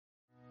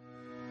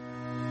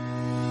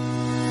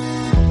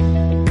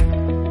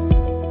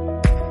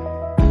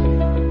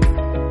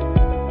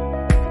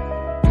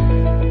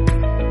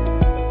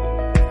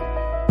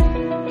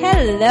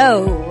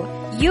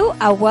Hello! You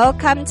are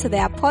welcome to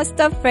the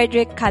Apostle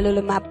Frederick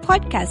Kaluluma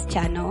podcast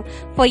channel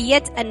for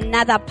yet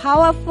another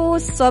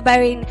powerful,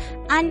 sobering,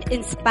 and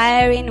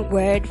inspiring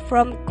word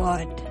from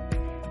God.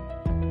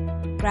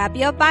 Grab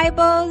your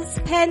Bibles,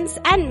 pens,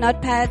 and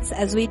notepads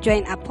as we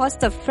join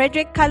Apostle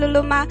Frederick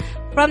Kaluluma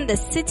from the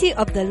City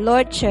of the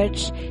Lord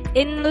Church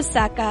in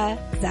Lusaka,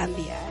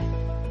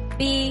 Zambia.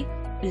 Be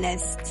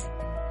blessed.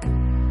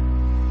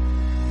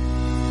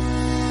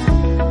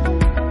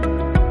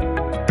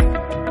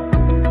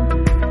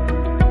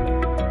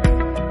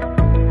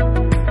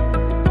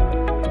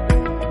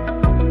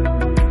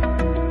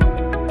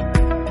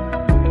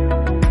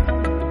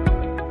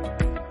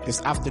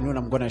 This afternoon,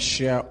 I'm going to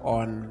share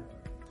on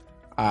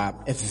a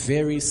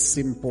very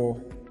simple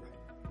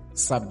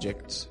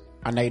subject.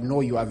 And I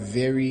know you are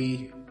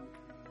very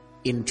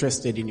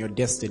interested in your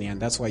destiny, and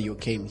that's why you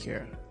came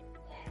here.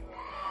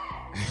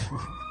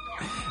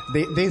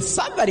 There's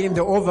somebody in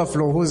the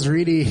overflow who's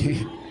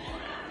really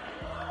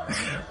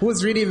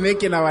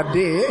making our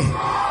day.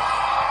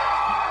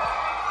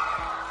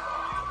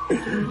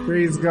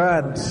 Praise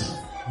God.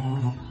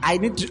 I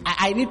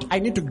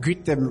need to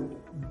greet them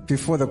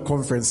before the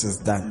conference is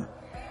done.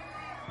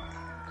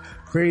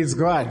 Praise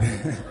God.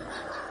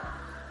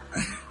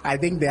 I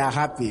think they are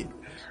happy.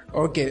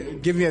 Okay,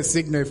 give me a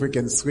signal if we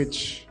can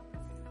switch.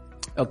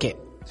 Okay.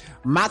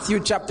 Matthew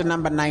chapter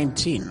number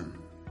 19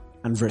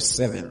 and verse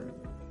 7.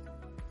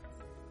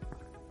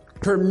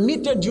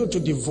 Permitted you to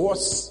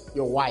divorce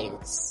your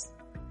wives,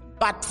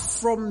 but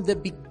from the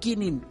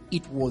beginning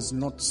it was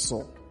not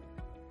so.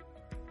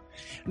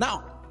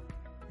 Now,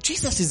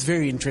 Jesus is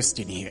very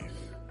interesting here,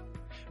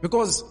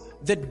 because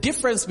the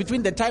difference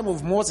between the time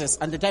of Moses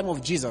and the time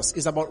of Jesus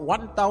is about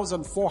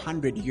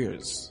 1,400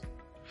 years.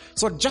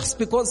 So just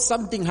because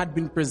something had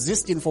been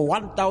persisting for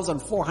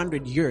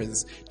 1,400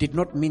 years did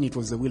not mean it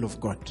was the will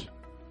of God.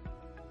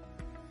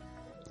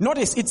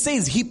 Notice it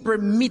says he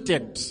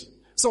permitted.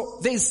 So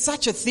there is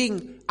such a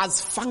thing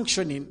as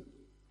functioning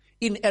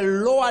in a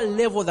lower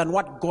level than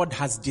what God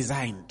has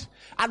designed.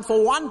 And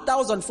for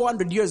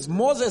 1,400 years,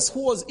 Moses,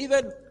 who was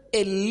even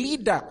a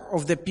leader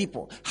of the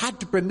people, had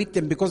to permit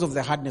them because of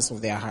the hardness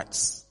of their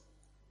hearts.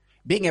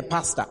 Being a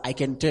pastor, I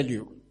can tell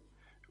you,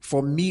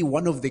 for me,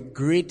 one of the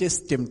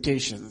greatest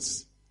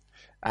temptations,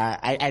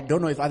 I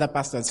don't know if other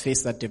pastors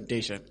face that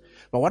temptation,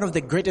 but one of the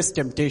greatest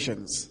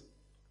temptations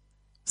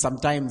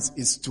sometimes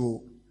is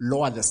to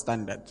lower the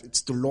standard.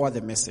 It's to lower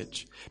the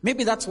message.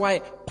 Maybe that's why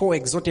Paul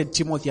exhorted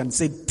Timothy and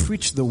said,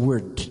 preach the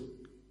word.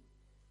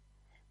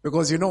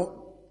 Because you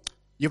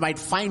might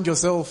find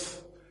yourself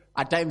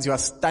at times you are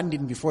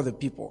standing before the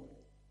people,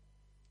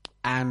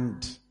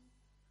 and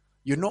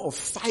of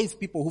 5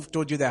 people who've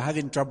told you they're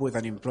having trouble with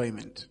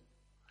unemployment,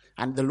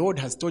 and the Lord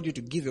has told you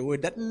to give a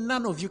word that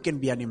none of you can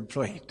be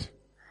unemployed.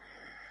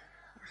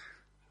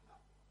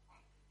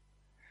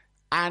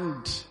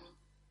 And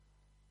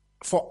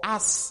for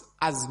us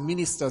as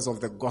ministers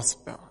of the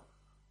gospel,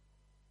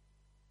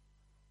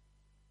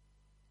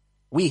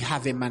 we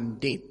have a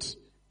mandate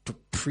to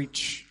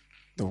preach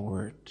the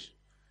word,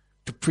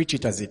 to preach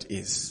it as it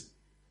is.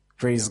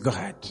 Praise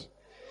God.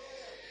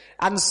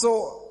 And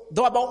so,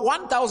 though about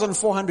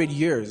 1,400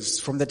 years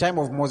from the time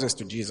of Moses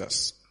to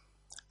Jesus,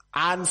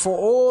 and for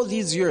all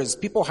these years,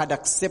 people had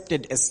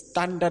accepted a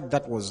standard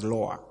that was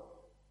lower.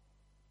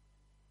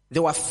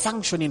 They were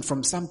functioning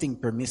from something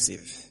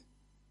permissive.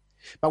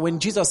 But when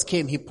Jesus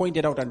came, he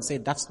pointed out and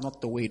said, that's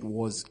not the way it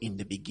was in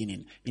the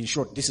beginning. In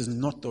short, this is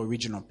not the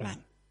original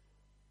plan.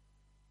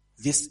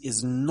 This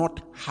is not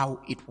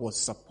how it was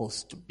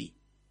supposed to be.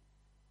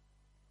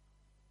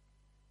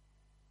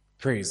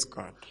 Praise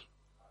God.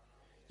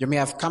 You may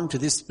have come to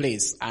this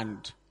place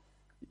and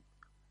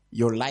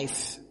your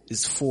life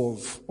is full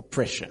of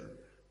oppression.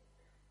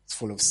 It's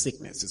full of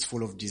sickness. It's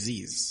full of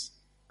disease.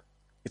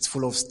 It's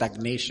full of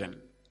stagnation.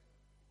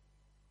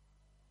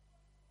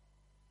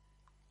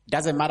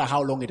 Doesn't matter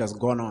how long it has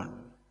gone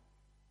on.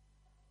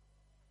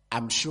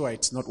 I'm sure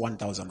it's not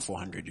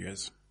 1,400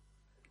 years.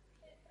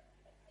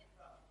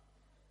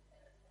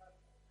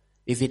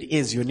 If it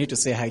is, you need to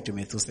say hi to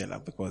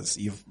Methuselah, because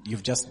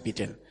you've just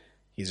beaten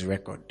his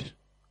record.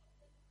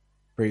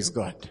 Praise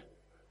God.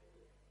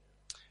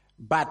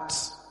 But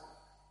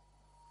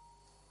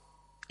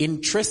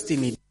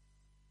interestingly,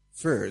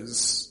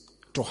 refers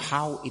to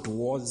how it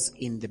was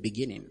in the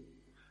beginning.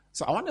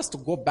 So I want us to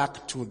go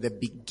back to the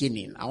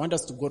beginning. I want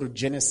us to go to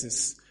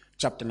Genesis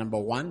chapter number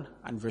 1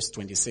 and verse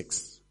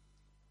 26.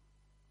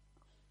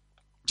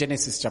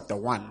 Genesis chapter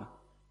 1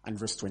 and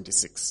verse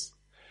 26.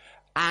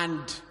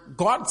 And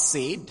God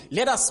said,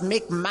 let us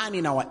make man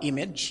in our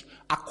image,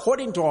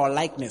 according to our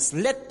likeness.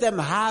 Let them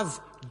have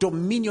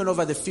dominion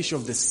over the fish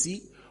of the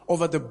sea,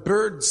 over the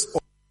birds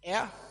of the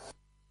air,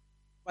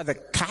 over the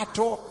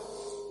cattle,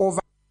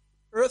 over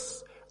the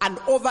earth, and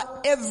over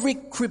every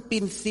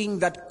creeping thing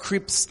that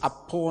creeps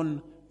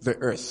upon the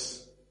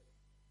earth.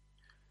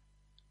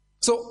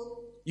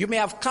 So, you may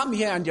have come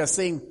here and you're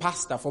saying,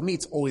 Pastor, for me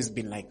it's always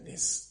been like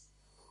this.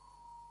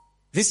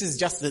 This is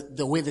just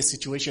the way the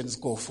situations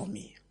go for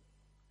me.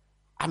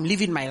 I'm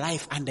living my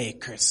life under a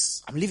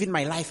curse. I'm living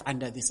my life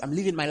under this. I'm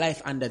living my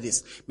life under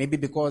this. Maybe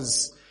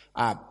because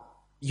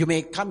you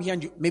may come here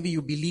and maybe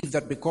you believe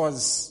that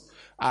because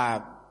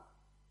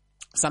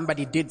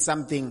somebody did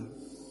something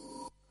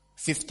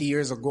 50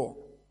 years ago,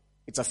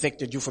 it's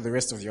affected you for the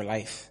rest of your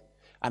life.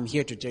 I'm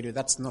here to tell you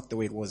that's not the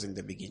way it was in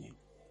the beginning.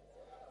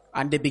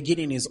 And the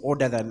beginning is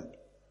older than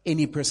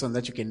any person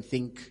that you can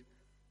think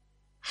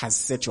has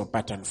set your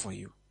pattern for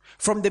you.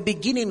 From the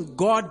beginning,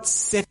 God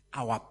set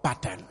our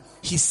pattern.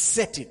 He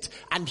set it.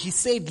 And He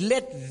said,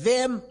 let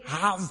them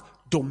have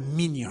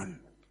dominion.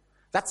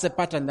 That's the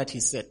pattern that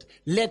He set.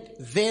 Let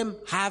them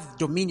have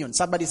dominion.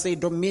 Somebody say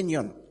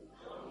dominion.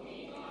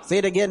 Say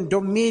it again,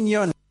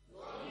 dominion.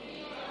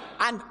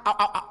 And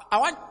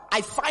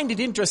I find it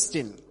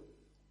interesting,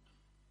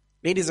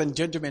 ladies and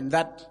gentlemen,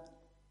 that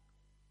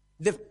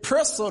the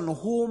person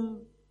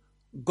whom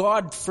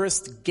God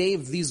first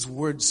gave these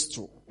words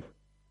to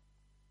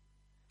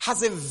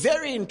has a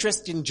very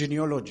interesting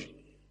genealogy.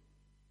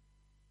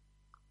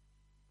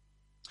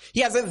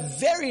 He has a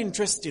very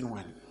interesting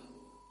one.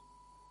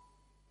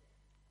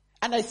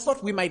 And I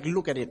thought we might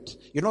look at it.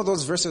 You know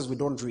those verses we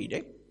don't read,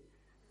 eh?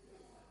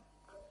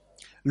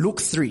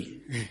 Luke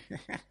 3.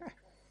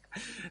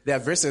 There are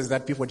verses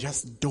that people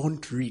just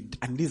don't read,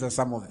 and these are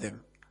some of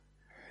them.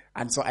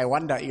 And so I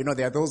wonder,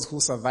 there are those who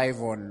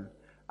survive on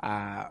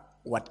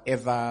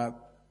whatever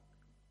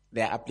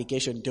their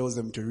application tells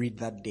them to read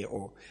that day,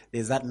 or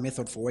there's that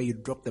method for where you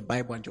drop the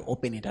Bible and you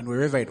open it, and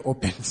wherever it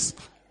opens,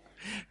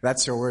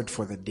 that's your word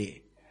for the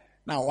day.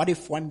 Now, what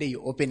if one day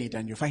you open it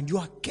and you find you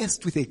are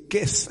cursed with a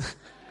curse?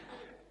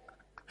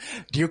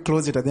 Do you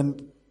close it and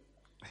then...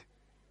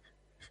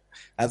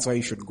 That's why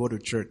you should go to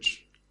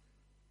church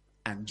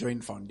and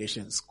join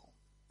foundation school.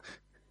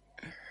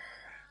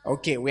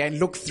 Okay, we are in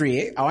Luke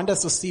 3. I want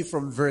us to see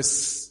from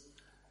verse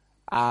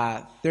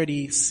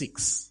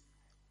 36.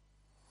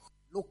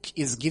 Luke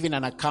is giving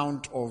an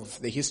account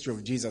of the history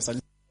of Jesus,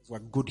 and were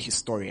good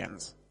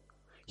historians.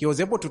 He was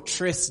able to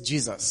trace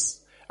Jesus,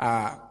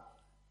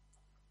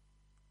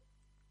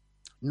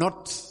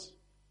 not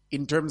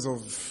in terms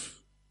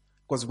of,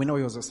 because we know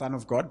he was the Son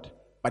of God,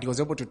 but he was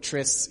able to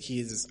trace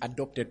his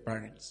adopted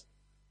parents.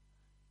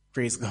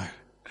 Praise God.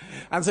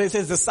 And so he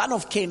says, the son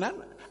of Canaan.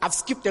 I've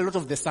skipped a lot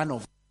of the son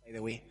of, by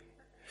the way.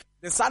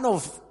 The son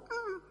of,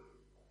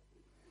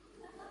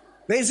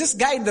 there is this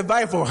guy in the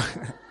Bible.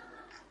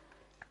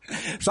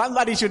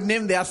 Somebody should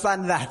name their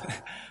son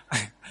that.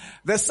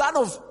 The son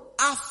of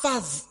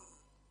Aphaz,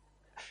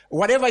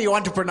 whatever you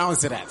want to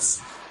pronounce it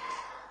as.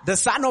 The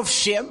son of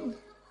Shem,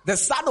 the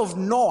son of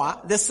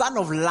Noah, the son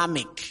of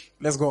Lamech.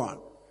 Let's go on.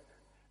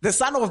 The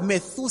son of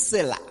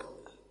Methuselah,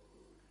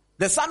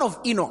 the son of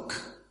Enoch,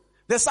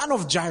 the son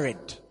of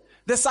Jared,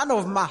 the son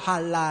of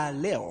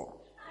Mahalalel,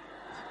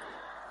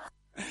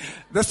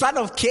 the son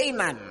of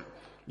Canaan.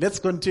 Let's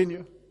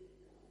continue.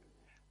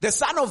 The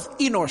son of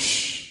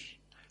Enosh.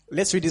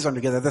 Let's read this one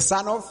together. The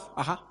son of,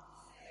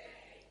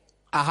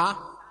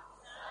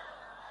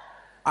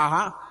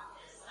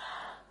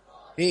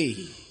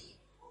 Hey.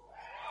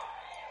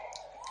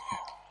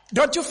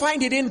 Don't you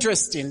find it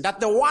interesting that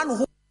the one who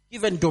was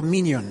given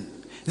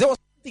dominion, there was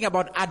something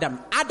about Adam.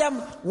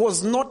 Adam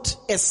was not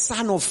a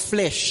son of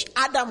flesh.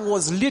 Adam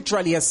was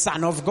literally a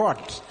son of God.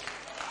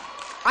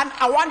 And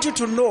I want you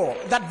to know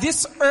that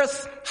this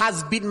earth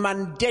has been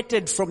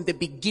mandated from the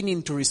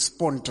beginning to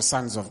respond to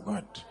sons of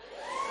God.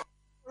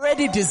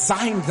 Already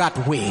designed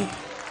that way.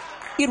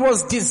 It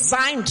was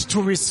designed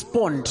to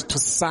respond to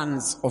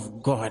sons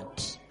of God.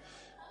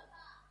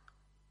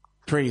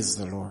 Praise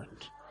the Lord.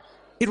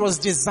 It was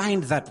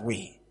designed that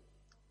way.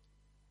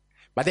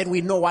 But then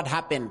we know what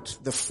happened.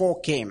 The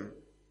fall came.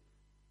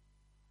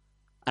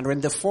 And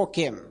when the fall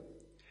came,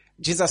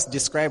 Jesus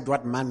described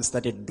what man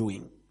started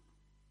doing.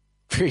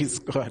 Praise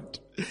God.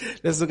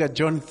 Let's look at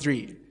John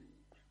 3.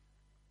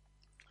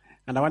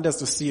 And I want us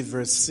to see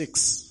verse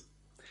 6.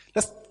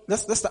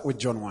 Let's start with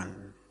John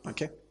 1.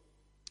 Okay?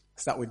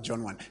 Start with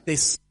John 1.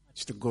 There's so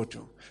much to go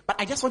to.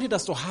 But I just wanted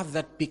us to have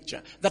that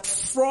picture. That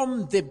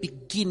from the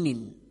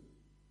beginning,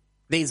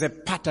 there is a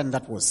pattern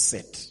that was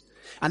set.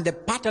 And the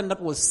pattern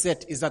that was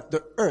set is that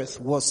the earth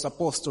was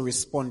supposed to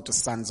respond to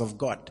sons of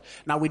God.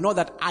 Now we know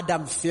that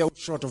Adam fell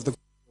short of the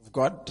glory of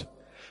God.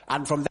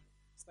 And from that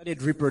he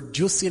started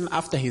reproducing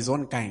after his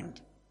own kind.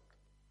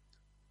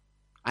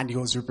 And he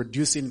was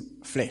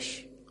reproducing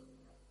flesh.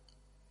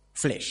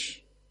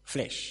 Flesh.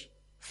 Flesh.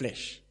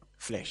 Flesh.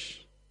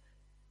 Flesh.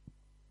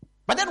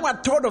 But then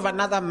we're told of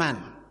another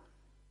man.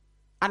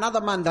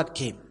 Another man that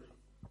came.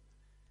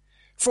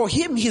 For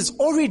him, his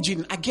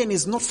origin, again,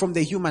 is not from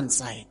the human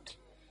side.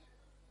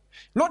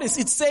 Notice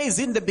it says,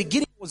 in the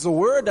beginning was the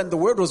Word, and the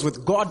Word was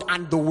with God,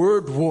 and the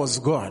Word was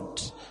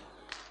God.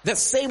 The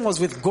same was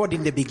with God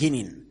in the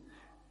beginning.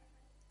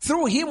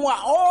 Through him were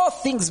all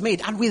things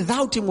made, and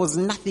without him was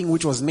nothing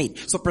which was made.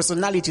 So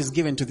personality is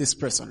given to this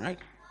person, right?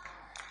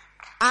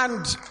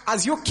 And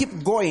as you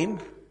keep going,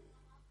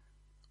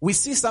 we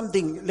see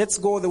something. Let's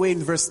go all the way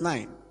in verse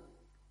 9.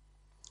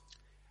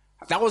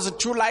 That was a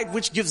true light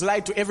which gives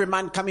light to every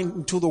man coming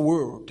into the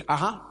world.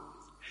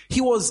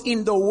 He was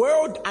in the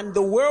world, and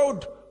the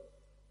world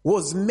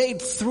was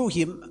made through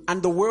him,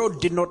 and the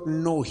world did not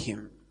know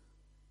him.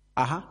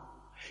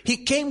 He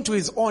came to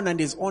his own, and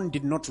his own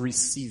did not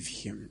receive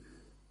him.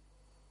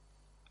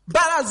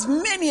 But as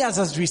many as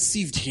has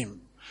received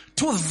him,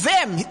 to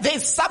them,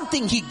 there's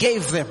something he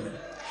gave them.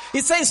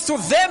 It says, to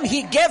them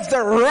he gave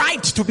the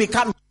right to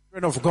become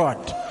children of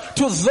God,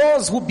 to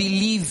those who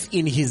believe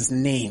in his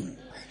name.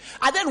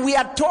 And then we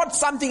are taught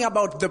something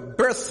about the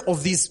birth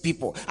of these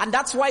people. And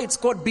that's why it's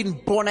called being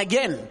born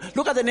again.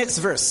 Look at the next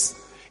verse.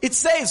 It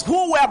says,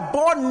 who were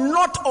born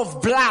not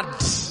of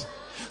blood.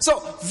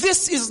 So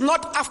this is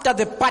not after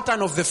the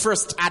pattern of the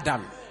first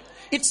Adam.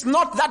 It's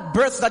not that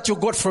birth that you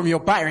got from your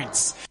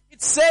parents.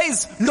 It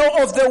says,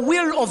 nor of the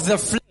will of the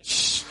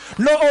flesh,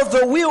 nor of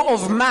the will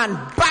of man,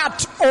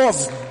 but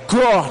of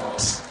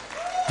God.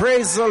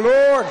 Praise the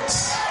Lord.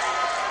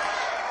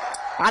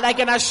 And I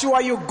can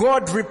assure you,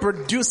 God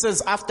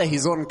reproduces after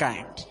his own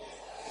kind.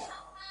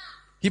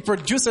 He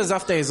produces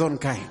after his own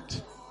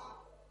kind.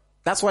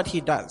 That's what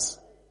he does.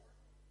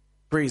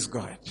 Praise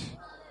God.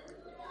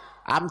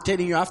 I'm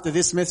telling you, after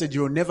this message,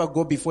 you'll never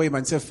go before him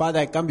and say, Father,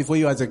 I come before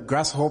you as a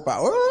grasshopper.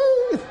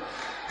 Oh!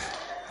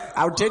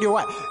 I'll tell you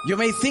what, you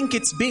may think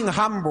it's being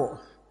humble,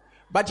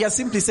 but you're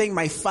simply saying,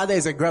 my Father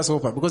is a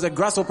grasshopper, because a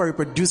grasshopper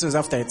reproduces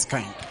after its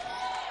kind.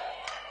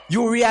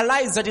 You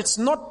realize that it's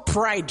not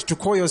pride to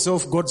call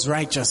yourself God's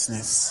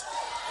righteousness.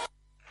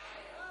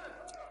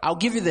 I'll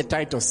give you the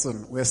title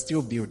soon. We're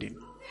still building.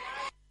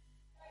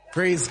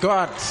 Praise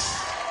God.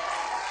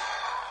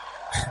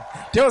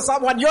 Tell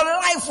someone, your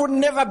life will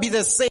never be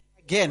the same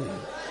again.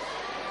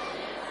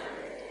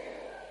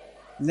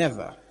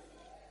 Never.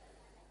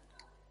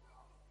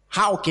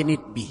 How can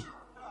it be?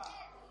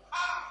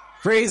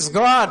 Praise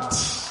God.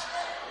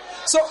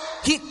 So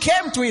he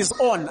came to his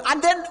own,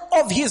 and then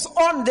of his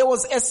own there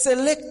was a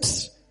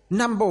select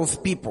number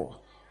of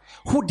people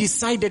who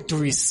decided to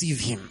receive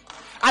him.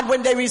 And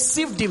when they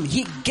received him,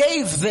 he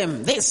gave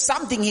them, there's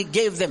something he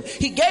gave them.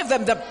 He gave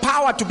them the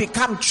power to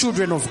become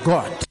children of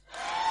God.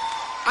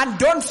 And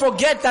don't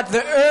forget that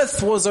the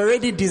earth was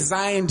already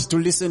designed to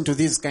listen to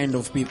these kind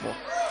of people.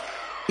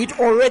 It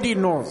already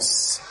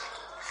knows.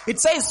 It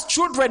says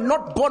children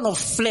not born of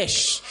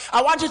flesh.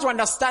 I want you to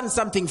understand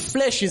something.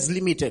 Flesh is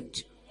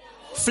limited.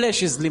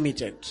 Flesh is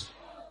limited.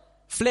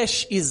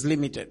 Flesh is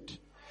limited.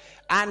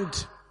 And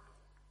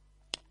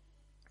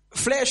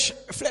flesh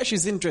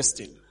is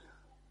interesting.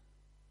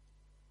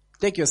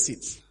 Take your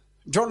seats.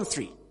 John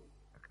 3.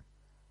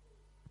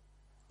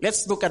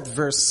 Let's look at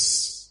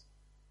verse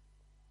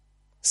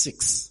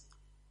 6.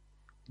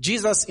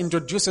 Jesus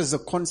introduces the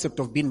concept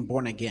of being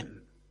born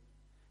again.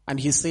 And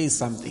he says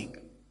something.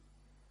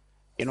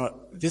 You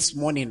know, this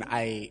morning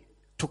I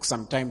took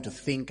some time to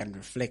think and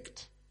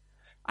reflect.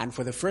 And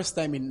for the first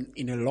time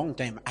in a long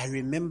time, I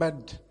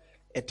remembered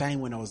a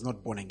time when I was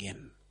not born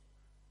again.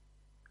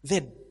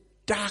 The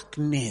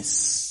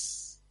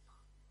darkness.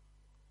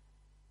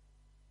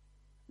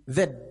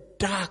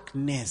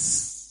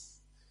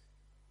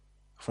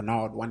 For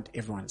now, I'd want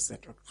everyone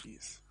settled,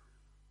 please.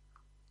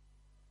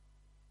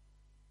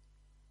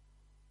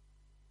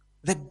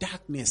 The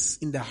darkness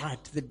in the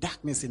heart, the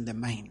darkness in the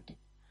mind.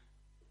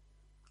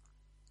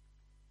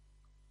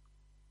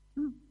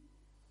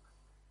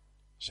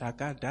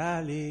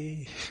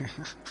 Shakadale.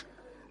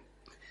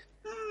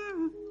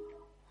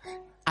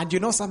 And you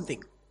know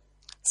something?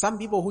 Some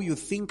people who you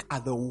think are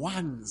the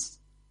ones,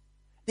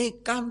 they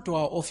come to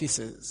our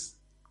offices.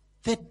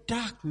 The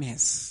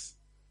darkness.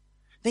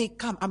 They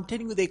come. I'm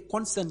telling you, they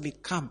constantly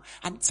come.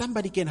 And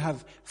somebody can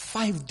have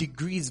 5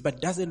 degrees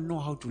but doesn't know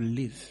how to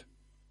live.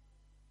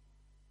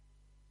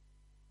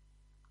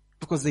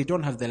 Because they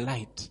don't have the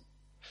light.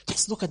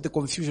 Just look at the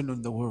confusion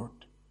in the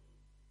world.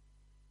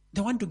 They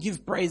want to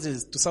give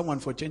prizes to someone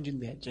for changing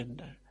their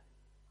agenda.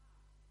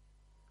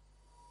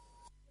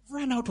 They've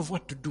run out of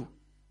what to do.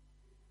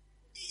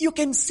 You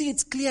can see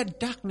it's clear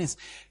darkness.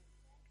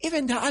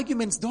 Even the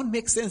arguments don't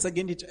make sense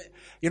against each other.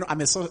 You know,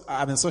 I'm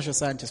a social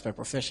scientist by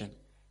profession.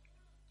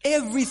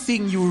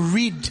 Everything you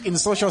read in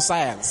social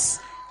science.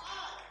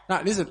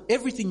 Now listen,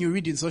 everything you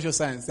read in social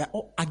science, they're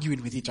all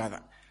arguing with each other.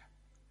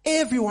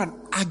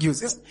 Everyone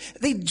argues.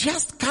 They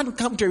just can't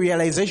come to a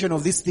realization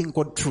of this thing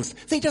called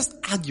truth. They just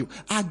argue.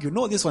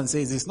 No, this one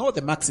says this. No,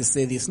 the Marxists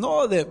say this.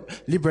 No, the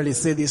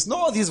liberals say this.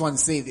 No, these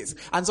ones say this.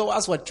 And so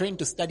as we're trained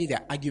to study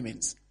their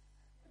arguments.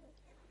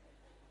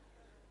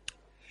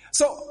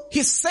 So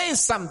he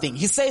says something.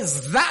 He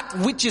says that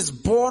which is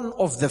born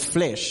of the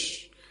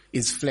flesh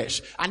is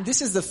flesh. And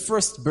this is the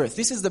first birth.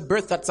 This is the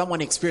birth that someone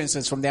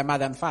experiences from their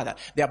mother and father.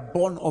 They are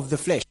born of the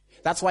flesh.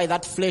 That's why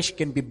that flesh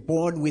can be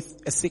born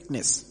with a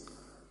sickness.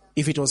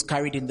 If it was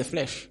carried in the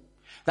flesh.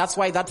 That's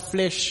why that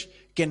flesh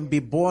can be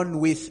born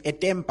with a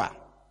temper.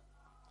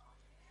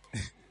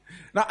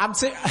 Now I'm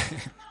saying,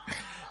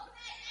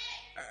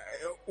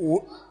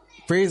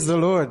 praise the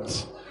Lord.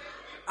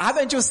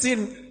 Haven't you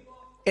seen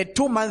a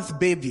 2-month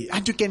baby?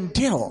 And you can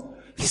tell,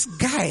 this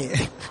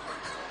guy,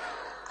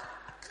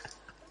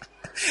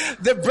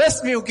 the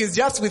breast milk is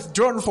just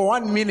withdrawn for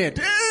 1 minute.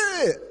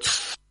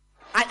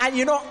 And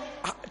you know,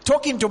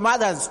 talking to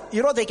mothers,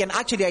 they can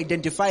actually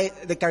identify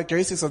the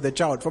characteristics of the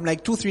child from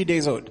like 2-3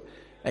 days old.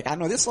 Like, I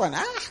know this one,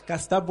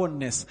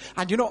 stubbornness.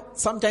 And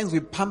sometimes we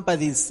pamper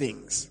these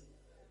things.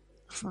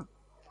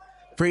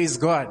 Praise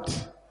God.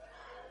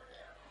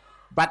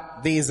 But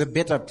there is a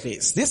better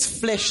place. This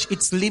flesh,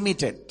 it's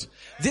limited.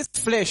 This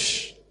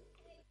flesh,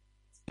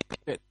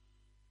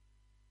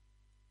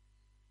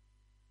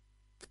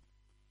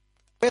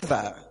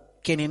 whoever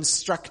can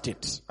instruct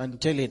it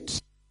and tell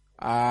it,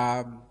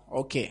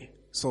 okay,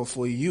 so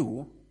for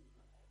you,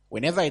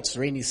 whenever it's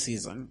rainy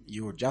season,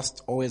 you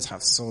just always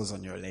have sores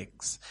on your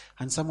legs.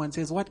 And someone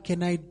says, what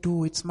can I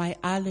do? It's my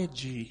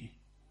allergy.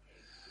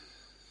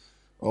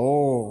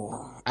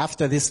 Oh,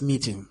 after this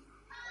meeting.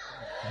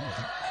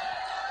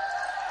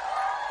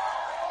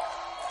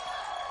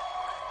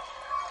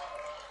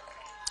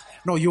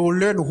 No, you will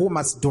learn who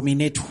must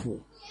dominate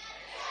who.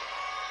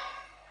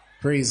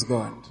 Praise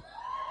God.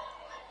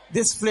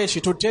 This flesh,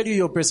 it will tell you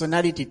your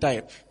personality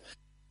type.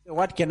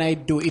 What can I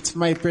do? It's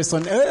my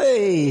person.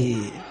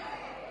 Hey!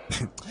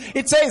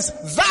 It says,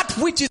 that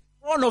which is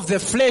born of the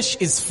flesh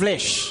is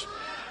flesh.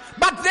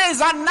 But there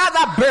is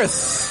another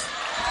birth.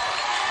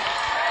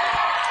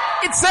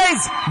 It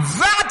says,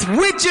 that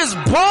which is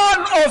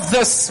born of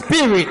the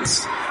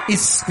Spirit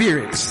is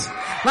spirit.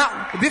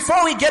 Now,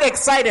 before we get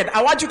excited,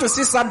 I want you to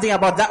see something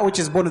about that which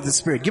is born of the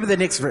Spirit. Give me the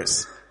next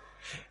verse.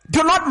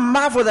 Do not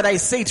marvel that I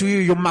say to you,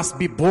 you must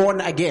be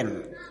born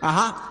again.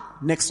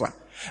 Next one.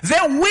 The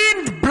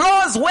wind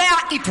blows where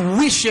it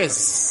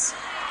wishes.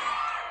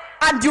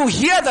 And you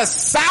hear the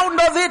sound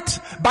of it,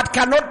 but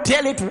cannot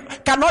tell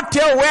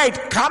where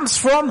it comes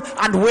from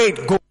and where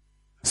it goes.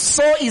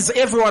 So is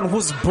everyone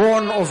who's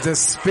born of the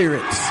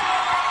Spirit.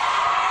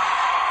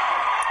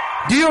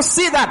 Do you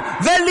see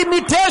that? The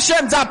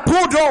limitations are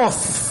put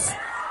off.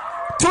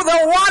 To the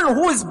one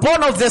who is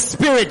born of the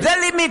Spirit,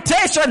 the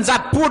limitations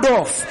are put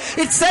off.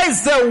 It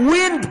says the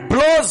wind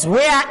blows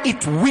where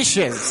it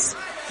wishes.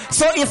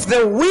 So if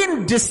the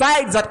wind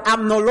decides that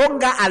I'm no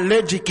longer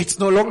allergic, it's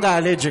no longer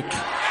allergic.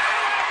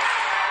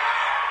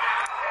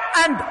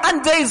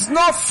 And there is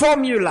no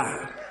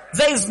formula.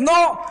 There is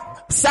no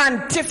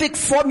scientific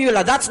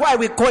formula. That's why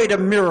we call it a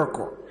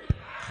miracle.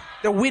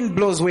 The wind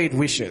blows where it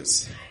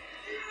wishes.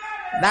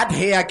 That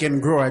hair can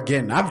grow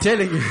again. I'm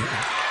telling you.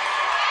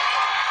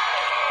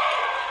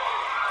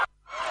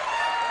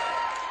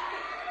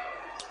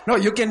 No,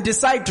 you can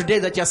decide today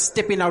that you're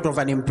stepping out of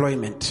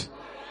unemployment.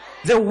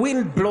 The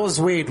wind blows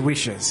where it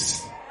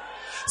wishes.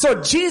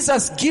 So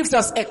Jesus gives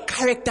us a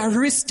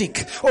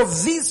characteristic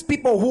of these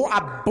people who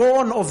are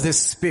born of the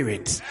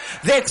Spirit.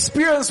 They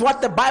experience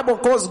what the Bible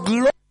calls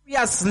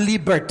glorious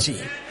liberty.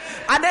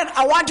 And then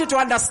I want you to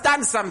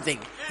understand something.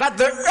 That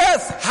the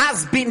earth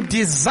has been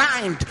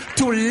designed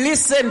to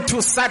listen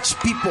to such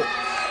people.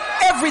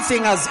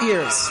 Everything has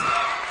ears.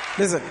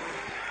 Listen.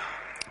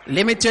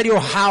 Let me tell you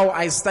how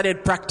I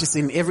started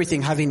practicing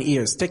everything having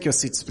ears. Take your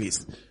seats,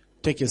 please.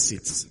 Take your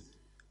seats.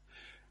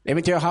 Let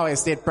me tell you how I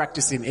started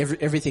practicing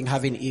everything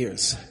having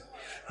ears.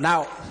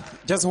 Now,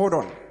 just hold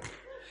on.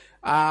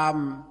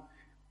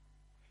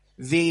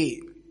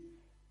 The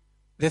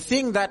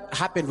thing that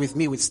happened with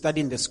me with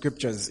studying the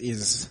scriptures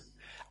is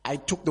I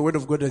took the word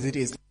of God as it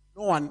is.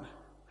 No one,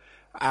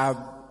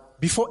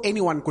 before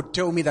anyone could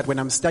tell me that when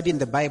I'm studying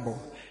the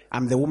Bible,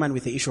 I'm the woman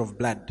with the issue of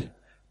blood.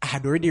 I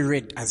had already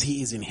read as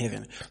he is in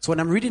heaven. So when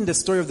I'm reading the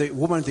story of the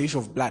woman with the issue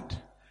of blood,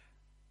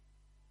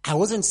 I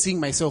wasn't seeing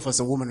myself as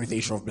a woman with the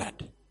issue of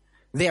blood.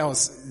 There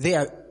was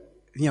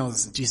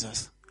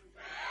Jesus.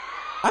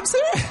 I'm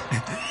serious.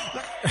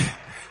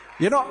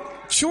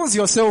 Choose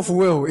yourself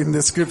well in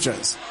the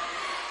scriptures.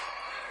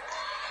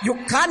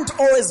 You can't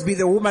always be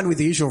the woman with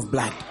the issue of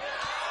blood.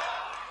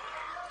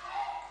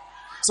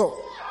 So,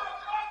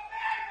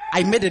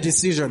 I made a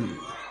decision.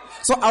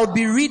 So I would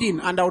be reading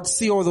and I would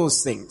see all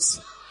those things.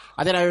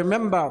 And then I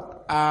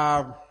remember,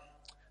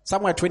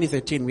 somewhere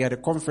 2013, we had a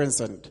conference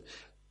and,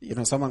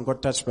 someone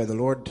got touched by the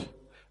Lord.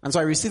 And so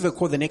I received a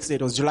call the next day.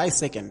 It was July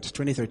 2nd,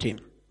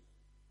 2013.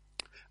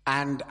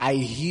 And I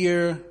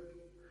hear,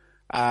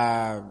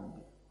 the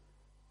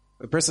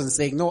person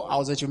saying, no, I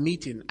was at your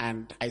meeting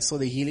and I saw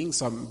the healing,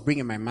 so I'm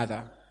bringing my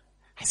mother.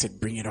 I said,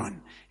 bring it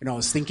on. I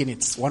was thinking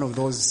it's one of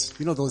those,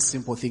 those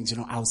simple things,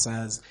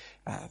 ulcers,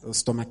 those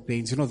stomach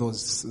pains,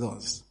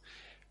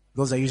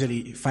 those are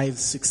usually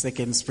 5-6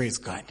 seconds, praise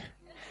God.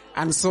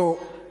 And so,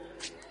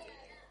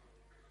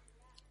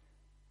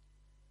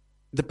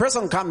 the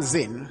person comes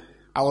in.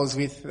 I was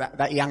with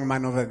that young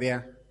man over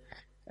there,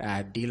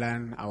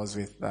 Dylan. I was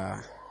with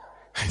my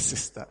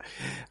sister.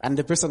 And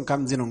the person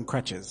comes in on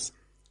crutches.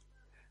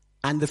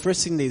 And the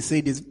first thing they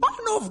said is,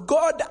 man of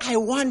God, I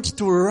want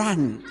to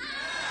run.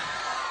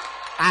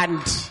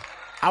 And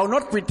I will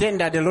not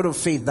pretend I had a lot of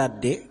faith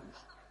that day.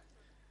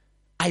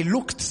 I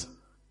looked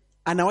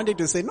and I wanted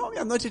to say, no,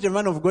 I'm not yet a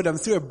man of God. I'm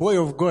still a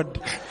boy of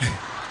God.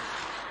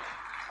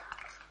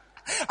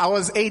 I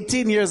was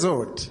 18 years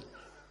old.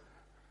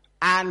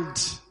 And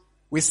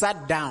we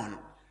sat down.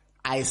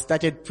 I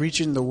started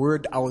preaching the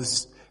word.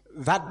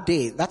 That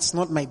day, that's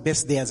not my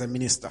best day as a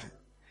minister.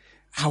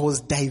 I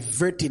was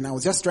diverting. I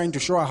was just trying to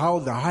show her how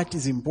the heart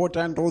is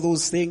important, all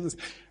those things.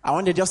 I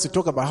wanted just to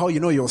talk about how,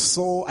 you're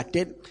so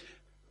attentive.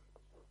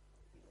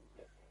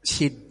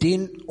 She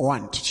didn't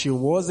want. She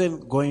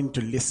wasn't going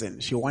to listen.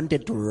 She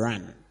wanted to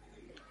run.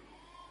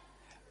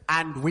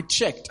 And we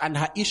checked, and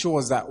her issue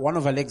was that one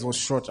of her legs was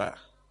shorter.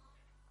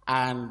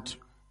 And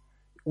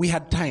we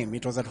had time.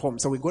 It was at home.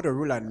 So we got a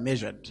ruler and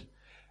measured.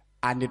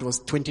 And it was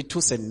 22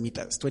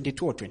 centimeters,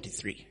 22 or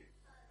 23.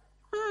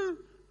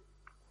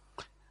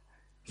 I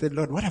said,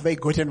 Lord, what have I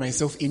gotten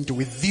myself into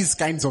with these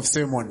kinds of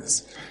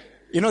sermons?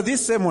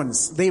 These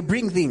sermons, they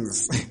bring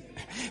things.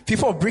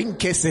 People bring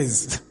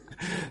cases.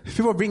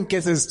 People bring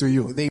cases to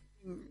you.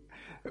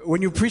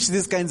 When you preach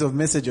these kinds of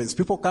messages,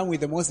 people come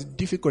with the most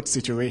difficult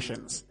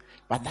situations.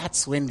 But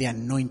that's when the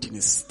anointing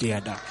is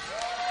stirred up.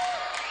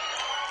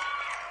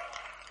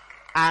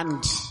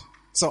 And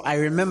so I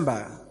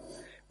remember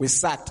we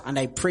sat and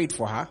I prayed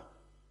for her.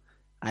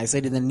 I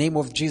said, in the name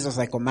of Jesus,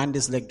 I command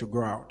this leg to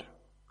grow out.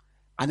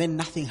 And then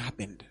nothing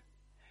happened.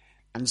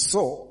 And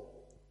so,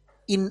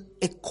 in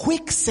a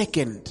quick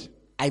second,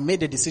 I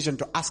made a decision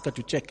to ask her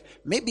to check.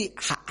 Maybe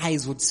her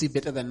eyes would see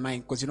better than mine.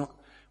 Because,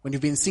 when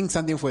you've been seeing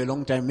something for a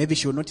long time, maybe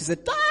she'll notice a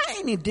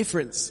tiny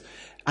difference.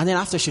 And then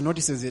after she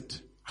notices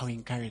it, I'll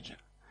encourage her.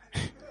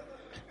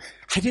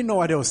 I didn't know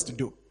what else to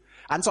do.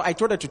 And so I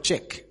told her to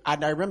check.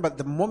 And I remember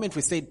the moment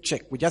we said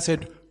check, we just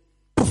said,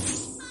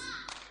 poof.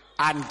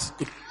 And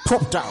it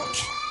popped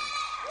out.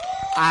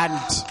 And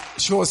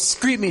she was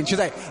screaming. She's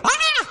like, ah,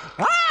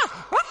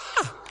 ah,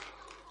 ah.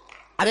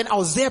 And then I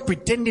was there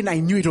pretending I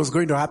knew it was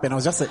going to happen. I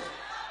was just like,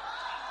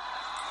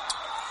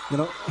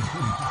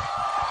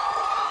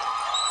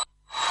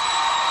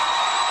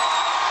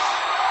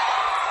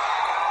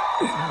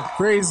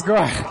 Praise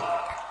God.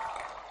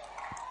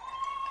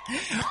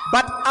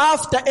 But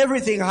after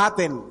everything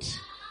happened,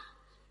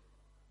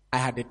 I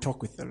had a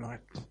talk with the Lord.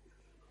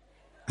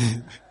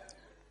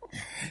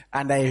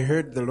 And I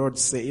heard the Lord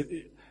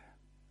say,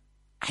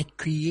 I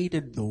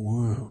created the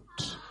world.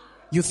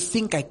 You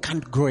think I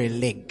can't grow a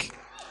leg?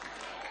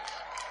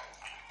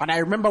 And I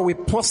remember we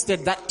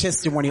posted that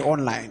testimony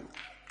online.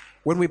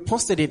 When we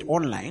posted it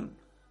online,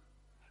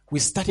 we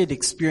started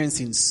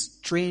experiencing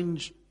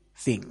strange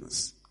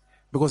things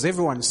because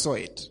everyone saw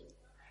it.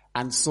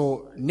 And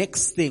so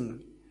next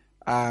thing,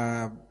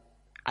 I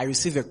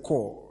received a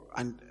call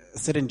and a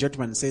certain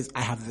gentleman says,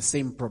 I have the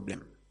same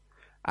problem.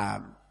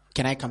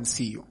 Can I come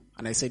see you?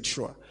 And I said,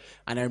 sure.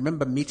 And I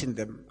remember meeting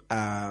them.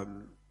 I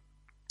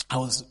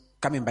was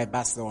coming by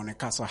bus, they were on a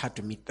car, so I had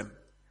to meet them.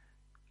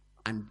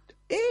 And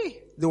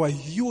they were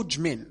huge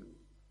men.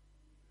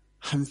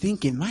 I'm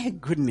thinking, my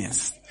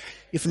goodness,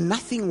 if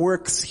nothing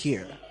works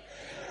here.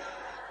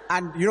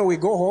 And, we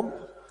go home.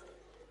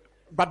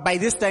 But by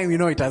this time,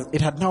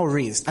 it had now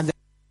raised. And they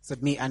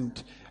said me,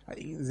 and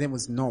his name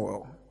was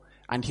Noel.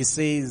 And he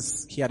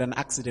says he had an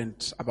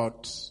accident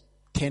about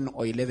 10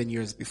 or 11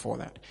 years before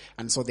that.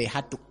 And so they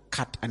had to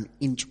cut an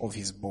inch of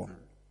his bone.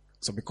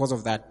 So because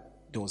of that,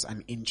 there was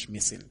an inch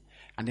missing.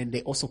 And then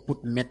they also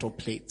put metal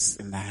plates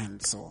in the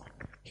hand, so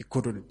he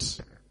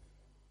couldn't.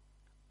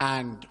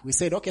 And we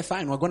said, okay,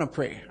 fine, we're going to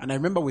pray. And I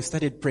remember we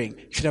started praying.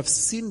 You should have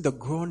seen the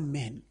grown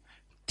men.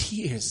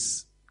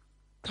 Tears.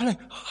 They're like,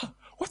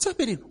 what's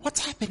happening?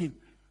 What's happening?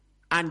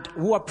 And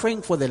we were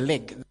praying for the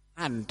leg.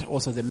 And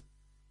also the men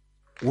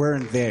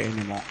weren't there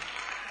anymore.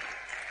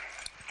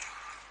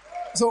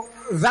 So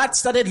that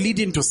started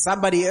leading to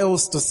somebody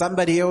else, to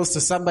somebody else, to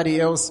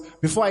somebody else.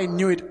 Before I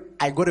knew it,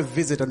 I got a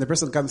visit and the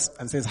person comes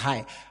and says,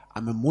 hi,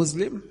 I'm a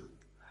Muslim,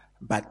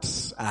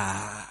 but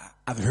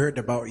I've heard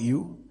about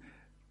you.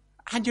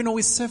 And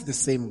we serve the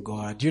same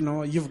God.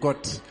 You've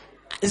got,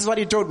 this is what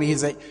he told me.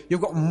 He's like,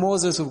 you've got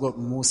Moses, we've got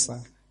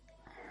Musa.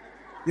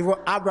 You've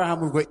got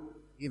Abraham, we've got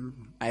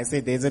him. I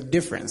said, there's a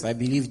difference. I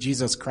believe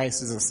Jesus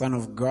Christ is the Son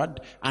of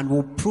God and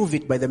we'll prove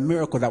it by the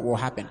miracle that will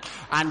happen.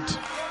 And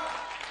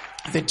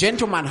the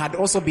gentleman had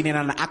also been in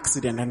an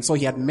accident and so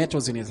he had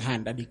metals in his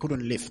hand and he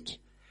couldn't lift.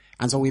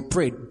 And so we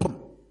prayed,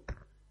 boom,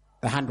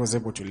 the hand was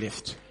able to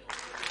lift.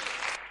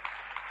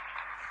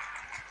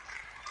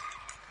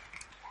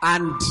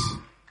 And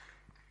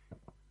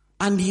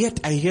yet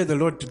I hear the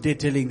Lord today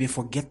telling me,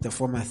 forget the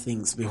former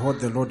things. Behold,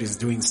 the Lord is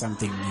doing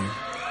something new.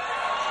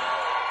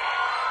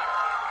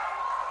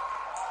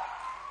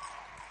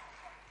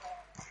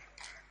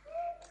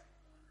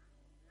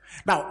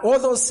 Now, all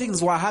those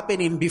things were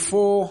happening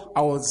before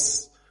I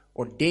was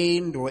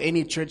ordained or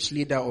any church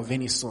leader of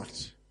any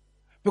sort.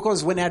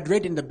 Because when I had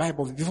read in the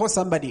Bible, before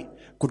somebody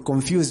could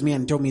confuse me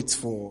and tell me it's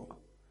for,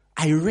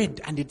 I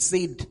read and it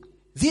said,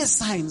 these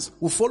signs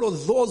will follow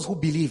those who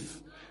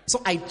believe.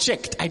 So I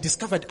checked, I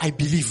discovered I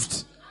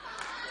believed.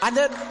 And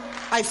then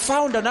I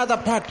found another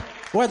part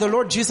where the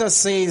Lord Jesus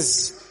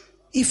says,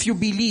 if you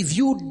believe,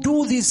 you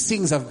do these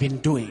things I've been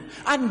doing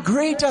and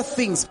greater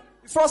things.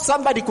 Before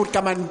somebody could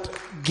come and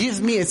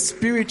give me a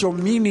spiritual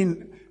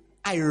meaning,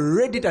 I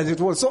read it as it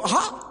was. So,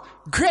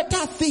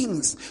 greater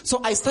things.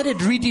 So I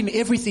started reading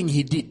everything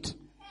he did.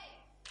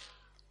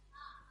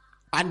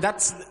 And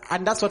that's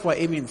what we're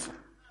aiming for.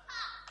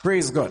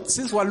 Praise God.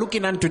 Since we're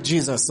looking unto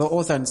Jesus, the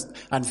author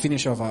and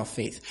finisher of our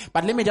faith.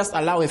 But let me just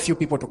allow a few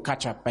people to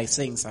catch up by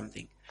saying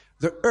something.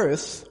 The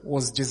earth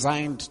was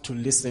designed to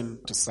listen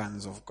to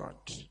sons of God.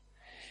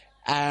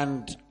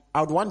 And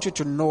I would want you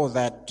to know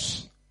that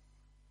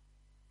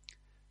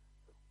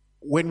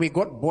when we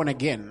got born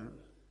again,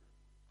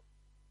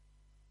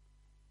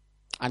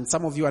 and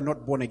some of you are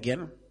not born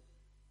again,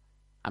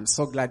 I'm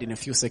so glad in a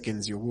few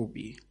seconds you will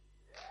be.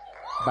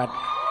 But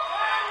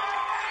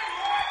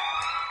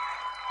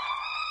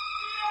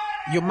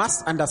you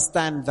must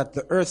understand that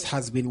the earth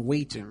has been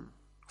waiting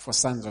for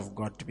sons of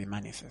God to be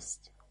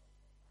manifest.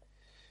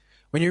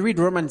 When you read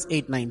Romans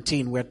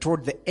 8:19, we're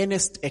told the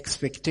earnest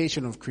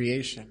expectation of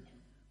creation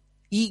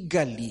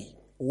eagerly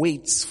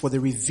waits for the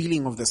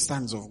revealing of the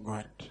sons of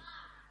God.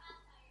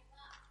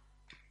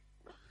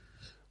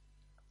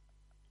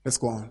 Let's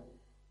go on.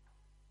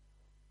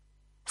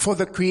 For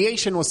the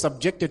creation was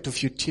subjected to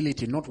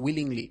futility, not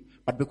willingly,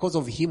 but because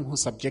of him who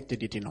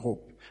subjected it in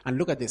hope. And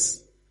look at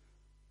this.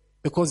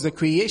 Because the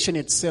creation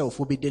itself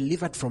will be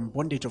delivered from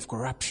bondage of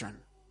corruption.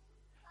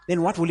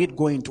 Then what will it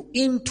go into?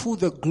 Into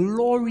the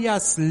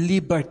glorious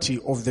liberty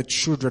of the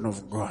children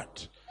of God.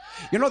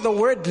 You know, the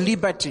word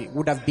liberty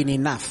would have been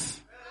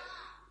enough.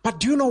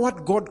 But do you know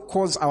what God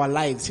calls our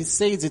lives? He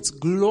says it's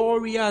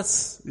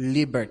glorious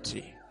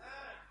liberty.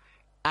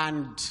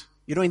 And,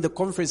 you know, in the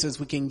conferences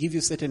we can give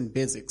you certain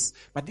basics.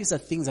 But these are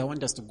things I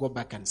want us to go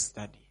back and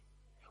study.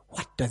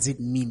 What does it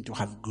mean to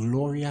have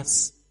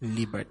glorious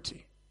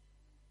liberty?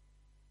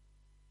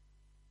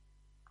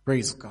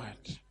 Praise God.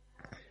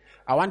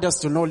 I want us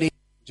to know, ladies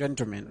and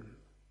gentlemen,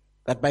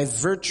 that by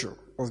virtue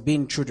of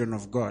being children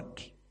of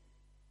God,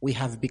 we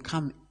have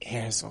become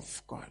heirs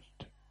of God.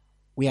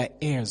 We are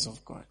heirs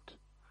of God.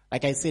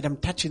 Like I said, I'm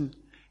touching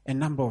a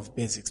number of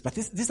basics, but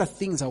these are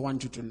things I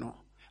want you to know.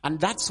 And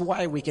that's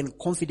why we can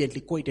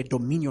confidently call it a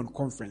dominion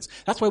conference.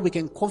 That's why we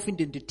can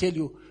confidently tell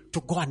you to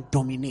go and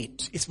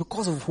dominate. It's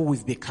because of who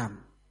we've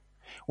become.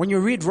 When you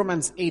read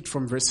Romans 8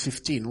 from verse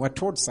 15, we're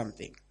told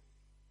something.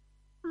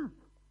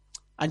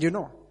 And you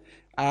know,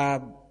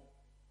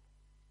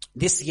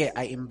 this year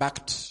I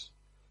embarked,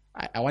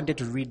 I wanted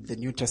to read the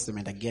New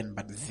Testament again,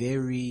 but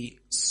very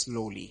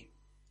slowly,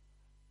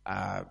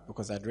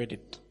 because I'd read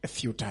it a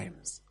few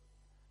times.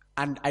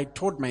 And I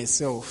told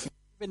myself,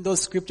 even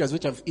those scriptures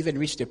which have even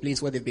reached a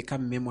place where they've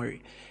become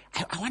memory,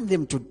 I want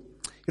them to,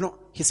 you know,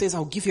 he says,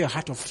 I'll give you a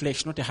heart of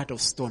flesh, not a heart of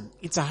stone.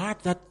 It's a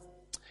heart that,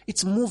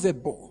 it's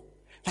movable.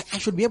 Like I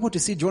should be able to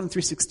see John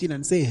 3:16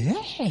 and say,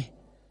 hey.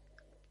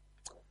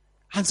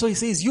 And so he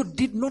says, you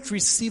did not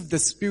receive the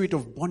spirit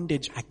of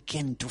bondage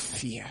again to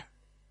fear.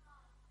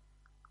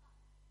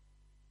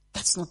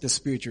 That's not the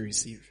spirit you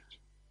received.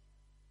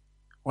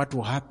 What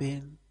will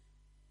happen?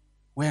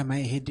 Where am I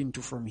heading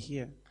to from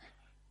here?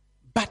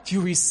 But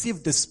you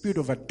received the spirit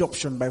of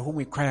adoption by whom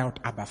we cry out,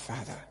 Abba,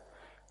 Father.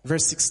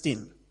 Verse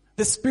 16.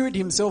 The Spirit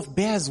himself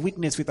bears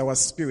witness with our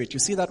spirit. You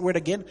see that word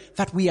again?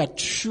 That we are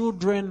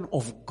children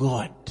of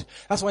God.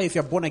 That's why if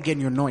you're born again,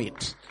 you know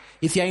it.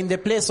 If you're in the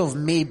place of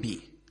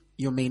maybe,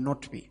 you may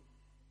not be.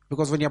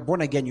 Because when you're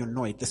born again, you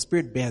know it. The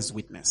Spirit bears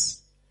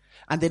witness.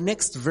 And the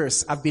next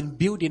verse, I've been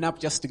building up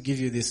just to give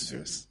you this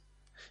verse.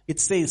 It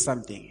says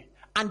something.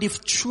 And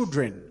if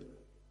children,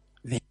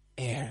 then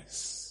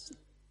heirs.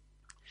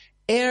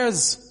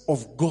 Heirs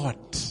of God.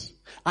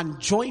 And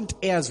joint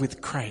heirs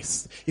with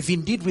Christ. If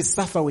indeed we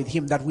suffer with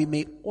him, that we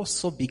may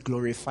also be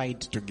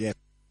glorified together.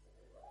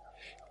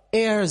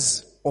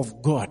 Heirs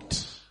of God.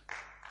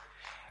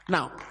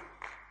 Now,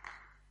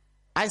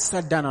 I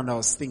sat down and I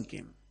was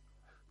thinking,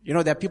 you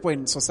know, there are people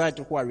in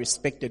society who are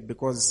respected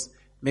because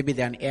maybe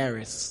they're an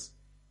heiress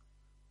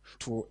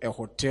to a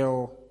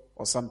hotel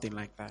or something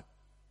like that.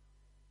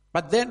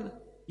 But then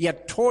you're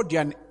told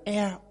you're an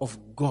heir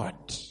of God.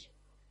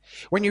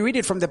 When you read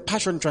it from the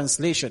Passion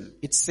Translation,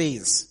 it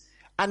says,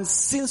 and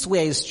since we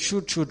are his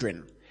true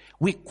children,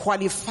 we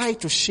qualify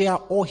to share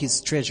all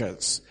his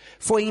treasures.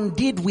 For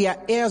indeed we are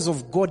heirs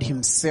of God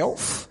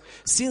himself.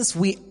 Since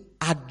we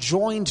are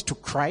joined to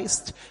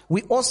Christ,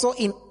 we also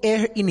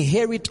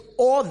inherit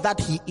all that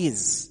he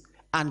is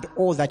and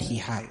all that he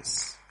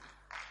has.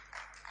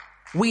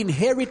 We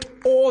inherit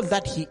all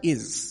that he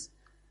is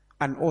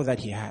and all that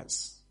he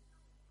has.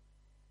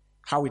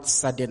 How it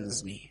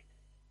saddens me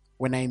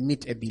when I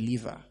meet a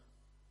believer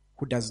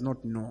who does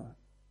not know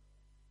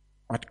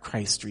what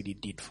Christ really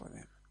did for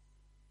them.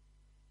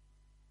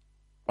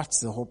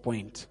 What's the whole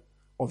point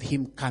of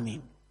him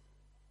coming,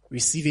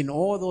 receiving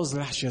all those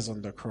lashes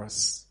on the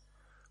cross?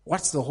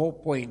 What's the whole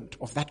point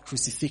of that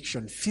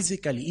crucifixion,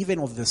 physically, even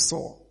of the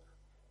soul?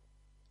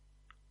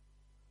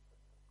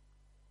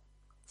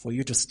 For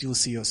you to still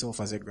see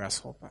yourself as a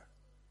grasshopper.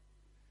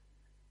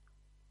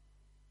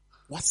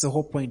 What's the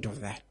whole point of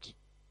that?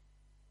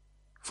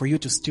 For you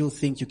to still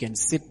think you can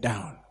sit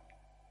down.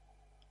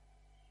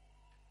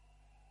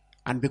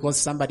 And because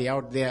somebody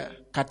out there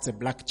cuts a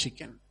black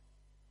chicken,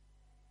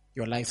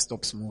 your life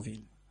stops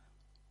moving.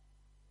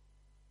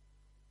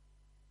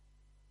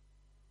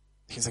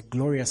 It's a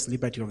glorious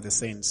liberty of the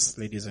saints,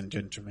 ladies and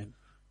gentlemen.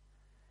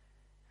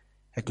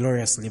 A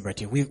glorious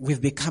liberty.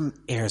 We've become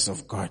heirs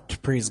of God.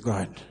 Praise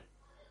God.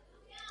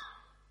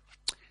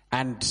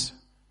 And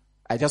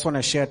I just want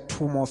to share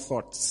two more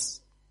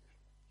thoughts.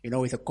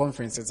 With a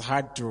conference, it's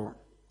hard to,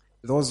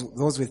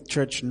 those with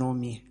church know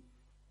me.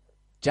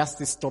 Just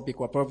this topic,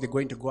 we're probably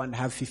going to go and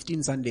have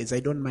 15 Sundays. I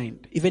don't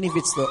mind. Even if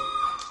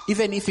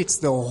it's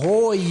the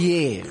whole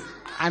year,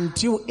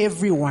 until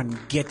everyone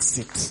gets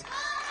it.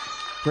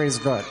 Praise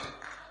God.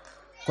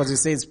 Because it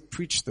says,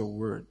 preach the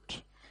word.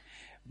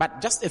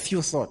 But just a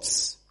few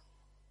thoughts.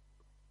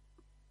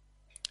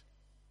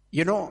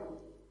 We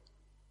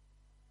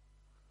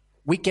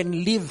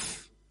can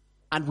live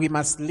and we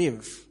must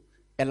live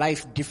a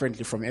life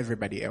differently from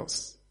everybody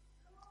else.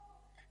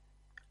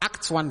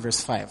 Acts 1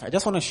 verse 5. I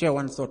just want to share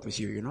one thought with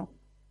you,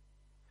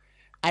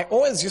 I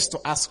always used to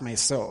ask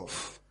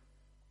myself,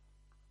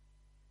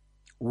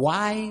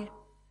 why?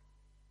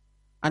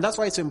 And that's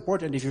why it's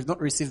important, if you've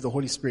not received the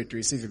Holy Spirit, to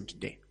receive Him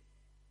today.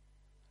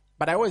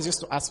 But I always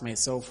used to ask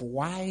myself,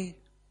 why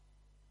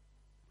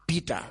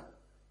Peter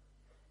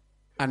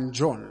and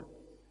John?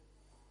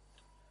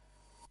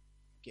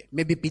 Okay,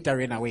 maybe Peter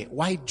ran away.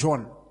 Why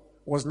John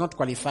was not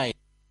qualified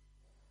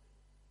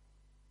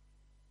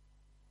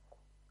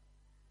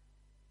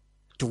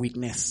to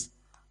witness?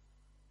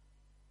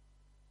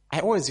 I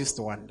always used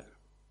to wonder.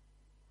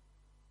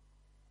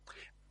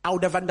 I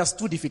would have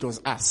understood if it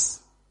was us.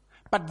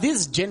 But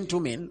these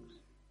gentlemen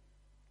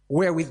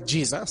were with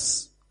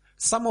Jesus,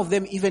 some of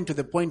them even to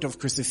the point of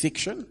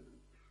crucifixion.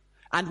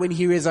 And when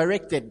He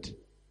resurrected,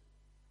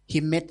 He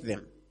met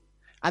them.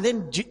 And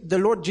then the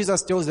Lord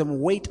Jesus tells them,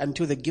 wait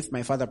until the gift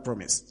my Father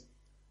promised.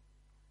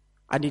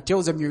 And He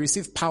tells them, you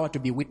receive power to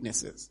be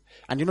witnesses.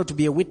 And to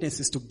be a witness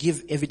is to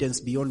give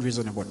evidence beyond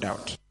reasonable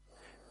doubt.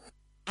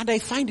 And I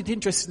find it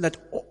interesting that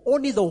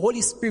only the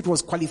Holy Spirit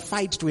was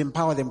qualified to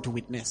empower them to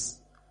witness.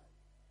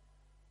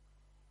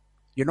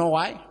 You know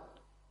why?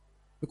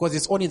 Because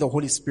it's only the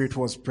Holy Spirit who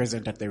was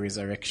present at the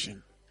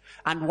resurrection.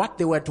 And what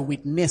they were to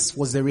witness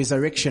was the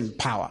resurrection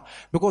power.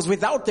 Because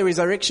without the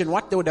resurrection,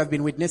 what they would have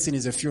been witnessing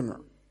is a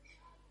funeral.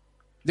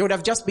 They would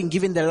have just been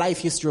given the life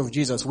history of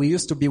Jesus. We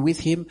used to be with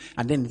Him,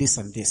 and then this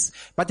and this.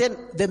 But then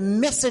the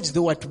message they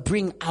were to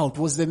bring out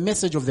was the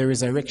message of the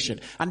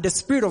resurrection. And the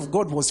Spirit of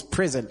God was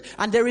present.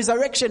 And the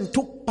resurrection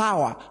took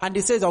power. And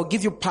He says, I'll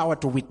give you power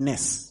to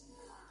witness.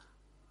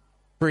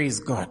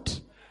 Praise God.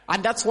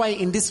 And that's why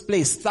in this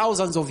place,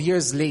 thousands of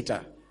years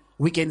later,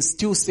 we can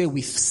still say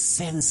we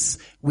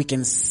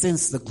can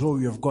sense the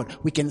glory of God.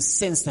 We can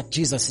sense that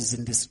Jesus is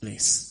in this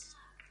place.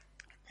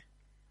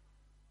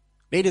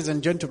 Ladies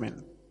and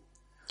gentlemen,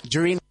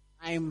 during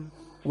the time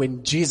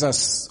when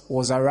Jesus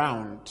was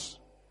around,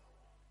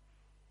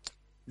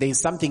 there is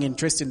something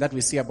interesting that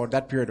we see about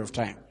that period of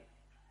time.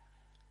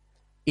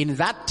 In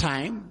that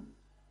time,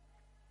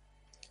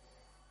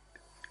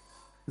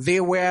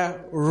 there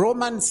were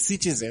Roman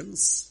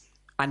citizens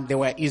and there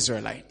were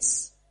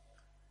Israelites.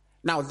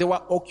 Now, they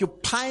were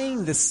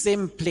occupying the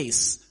same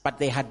place, but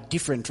they had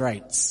different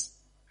rights.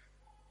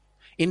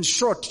 In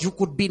short, you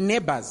could be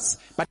neighbors,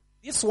 but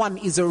this one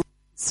is a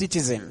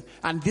citizen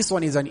and this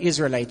one is an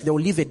Israelite. They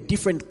will live a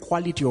different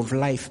quality of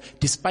life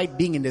despite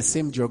being in the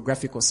same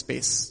geographical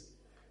space.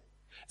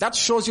 That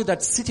shows you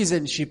that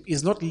citizenship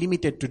is not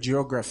limited to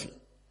geography.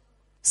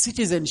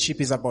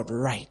 Citizenship is about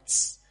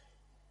rights.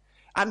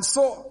 And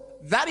so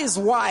that is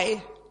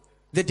why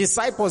the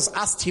disciples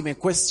asked Him a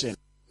question.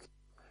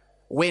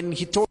 When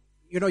He told,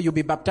 you'll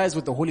be baptized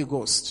with the Holy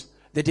Ghost,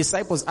 the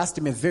disciples asked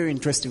Him a very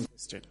interesting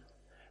question.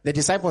 The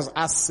disciples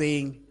asked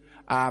saying,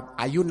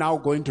 are you now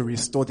going to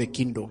restore the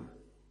kingdom?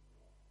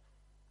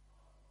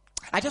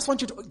 I just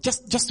want you to,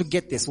 just to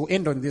get this, we'll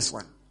end on this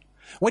one.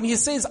 When He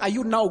says, are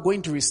you now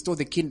going to restore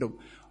the kingdom?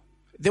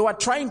 They were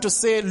trying to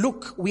say,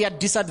 look, we are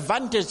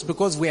disadvantaged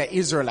because we are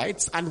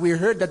Israelites and we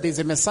heard that there's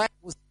a Messiah.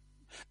 When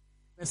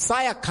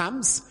Messiah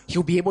comes,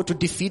 He'll be able to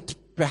defeat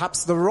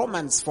perhaps the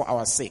Romans for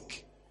our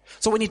sake.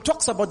 So when He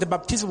talks about the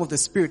baptism of the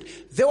Spirit,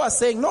 they were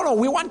saying, no,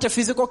 we want a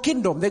physical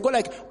kingdom. They go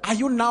like, are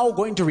you now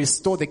going to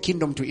restore the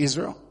kingdom to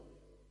Israel?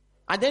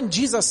 And then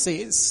Jesus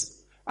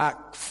says,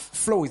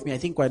 flow with me, I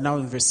think we're now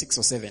in verse 6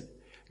 or 7.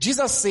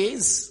 Jesus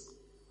says,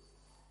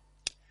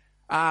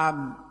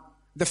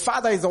 the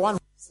Father is the one who...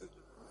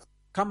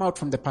 Come out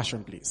from the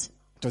Passion, please.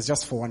 It was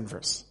just for one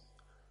verse.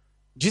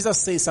 Jesus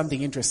says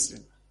something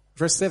interesting.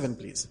 Verse 7,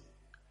 please.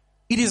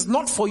 It is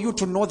not for you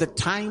to know the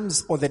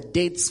times or the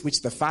dates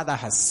which the Father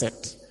has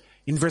set.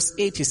 In verse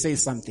 8, He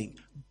says something.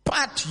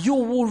 But you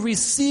will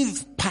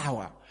receive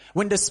power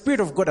when the Spirit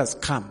of God has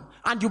come.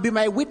 And you'll be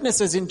my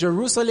witnesses in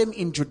Jerusalem,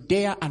 in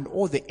Judea, and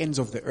all the ends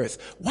of the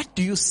earth. What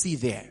do you see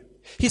there?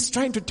 He's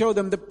trying to tell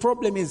them the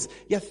problem is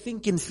you're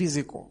thinking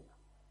physical.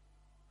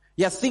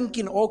 You're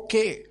thinking,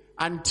 okay,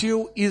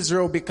 until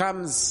Israel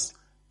becomes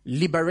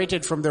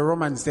liberated from the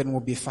Romans, then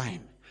we'll be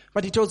fine.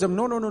 But He tells them,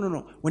 no.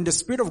 When the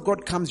Spirit of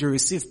God comes, you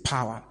receive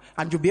power.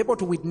 And you'll be able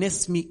to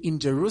witness me in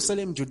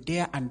Jerusalem,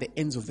 Judea, and the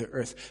ends of the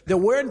earth. They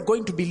weren't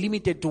going to be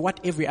limited to what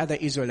every other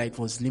Israelite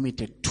was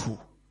limited to.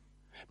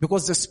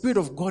 Because the Spirit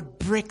of God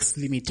breaks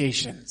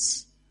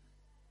limitations.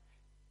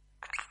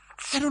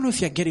 I don't know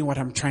if you're getting what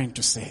I'm trying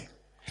to say.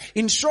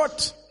 In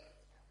short,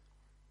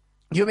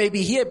 you may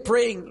be here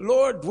praying,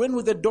 Lord, when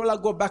will the dollar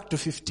go back to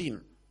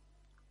 15?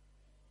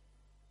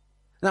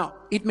 Now,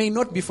 it may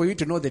not be for you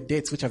to know the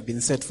dates which have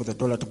been set for the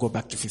dollar to go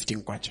back to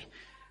 15 kwacha.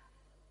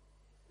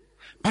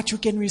 But you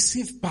can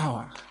receive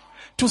power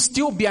to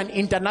still be an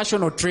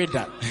international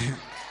trader.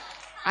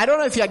 I don't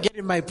know if you're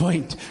getting my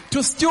point.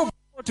 To still be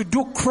able to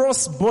do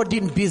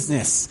cross-border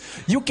business.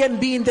 You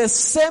can be in the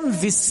same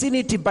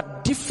vicinity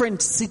but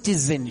different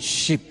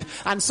citizenship.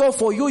 And so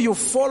for you, you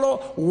follow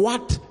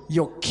what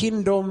your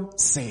kingdom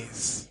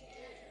says.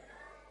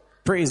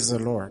 Praise the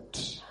Lord.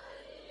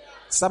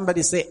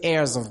 Somebody say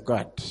heirs of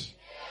God.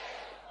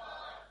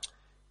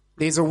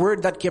 There's a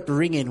word that kept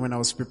ringing when I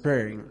was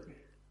preparing.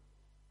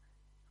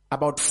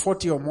 About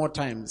 40 or more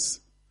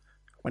times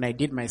when I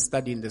did my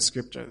study in the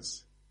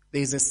scriptures.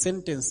 There's a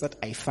sentence that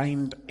I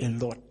find a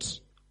lot.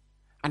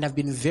 And I've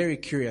been very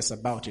curious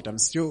about it. I'm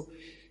still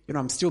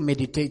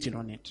meditating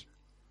on it.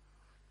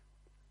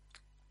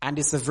 And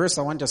it's a verse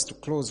I want us to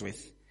close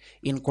with.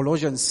 In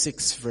Colossians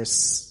 6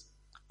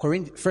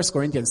 1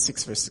 Corinthians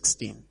 6 verse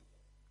 16.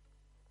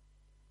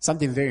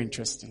 Something very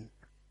interesting.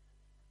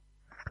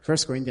 1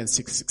 Corinthians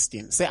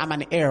 6:16. Say, I'm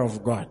an heir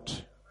of God.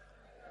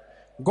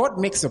 God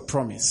makes a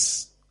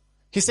promise.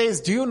 He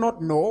says, do you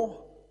not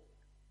know?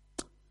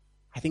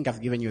 I think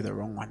I've given you the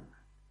wrong one.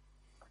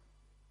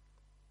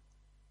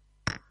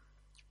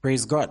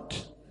 Praise God.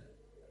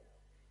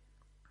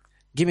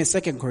 Give me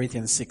 2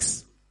 Corinthians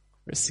 6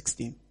 verse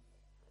 16.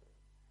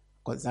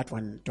 Because that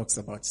one talks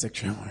about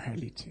sexual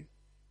immorality.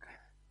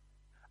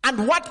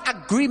 And what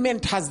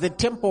agreement has the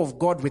temple of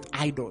God with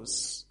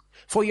idols?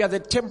 For you are the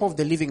temple of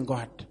the living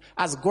God.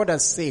 As God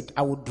has said,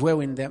 I will dwell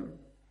in them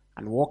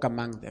and walk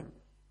among them.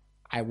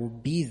 I will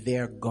be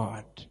their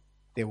God.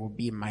 They will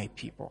be my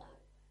people.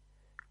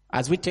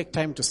 As we take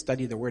time to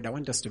study the word, I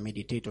want us to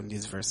meditate on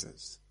these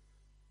verses.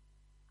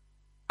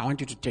 I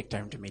want you to take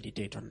time to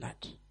meditate on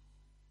that.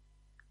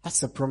 That's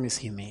the promise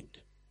he made.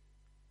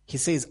 He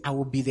says, I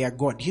will be their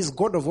God. He's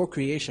God of all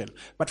creation.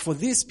 But for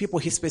these people,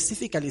 he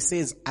specifically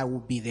says, I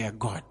will be their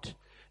God.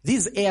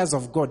 These heirs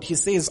of God, he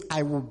says,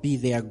 I will be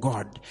their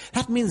God.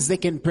 That means they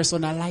can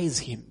personalize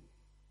him.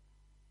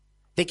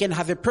 They can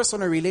have a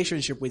personal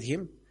relationship with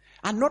him.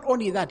 And not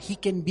only that, he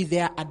can be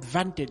their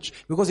advantage.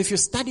 Because if you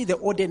study the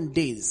olden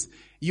days,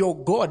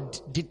 your God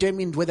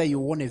determined whether you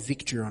won a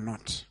victory or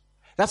not.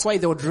 That's why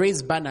they would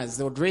raise banners.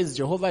 They would raise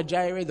Jehovah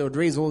Jireh. They would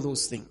raise all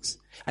those things.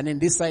 And then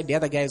this side, the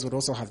other guys would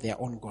also have their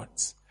own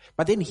gods.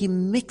 But then he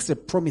makes a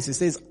promise. He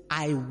says,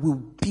 I will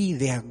be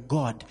their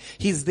God.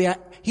 He's their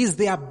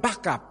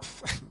backup.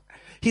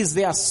 He's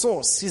their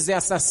source. He's their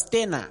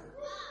sustainer.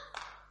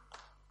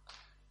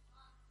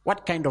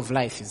 What kind of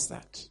life is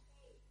that?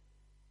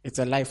 It's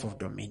a life of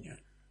dominion.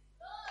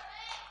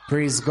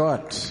 Praise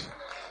God.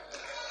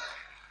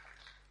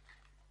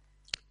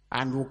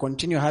 And we'll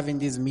continue having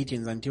these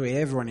meetings until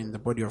everyone in the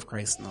body of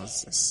Christ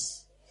knows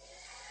this.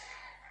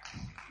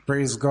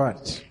 Praise God.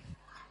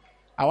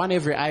 I want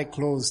every eye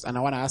closed and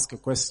I want to ask a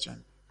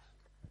question.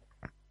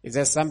 Is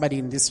there somebody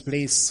in this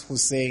place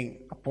who's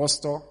saying,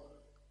 Apostle,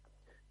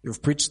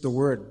 you've preached the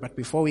word, but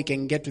before we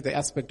can get to the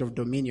aspect of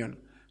dominion,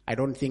 I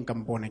don't think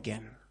I'm born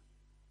again.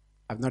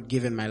 I've not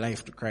given my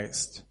life to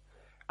Christ.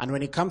 And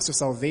when it comes to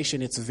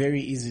salvation, it's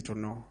very easy to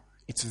know.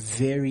 It's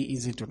very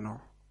easy to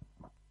know.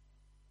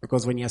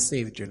 Because when you're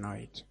saved, you know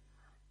it.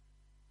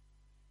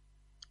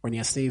 When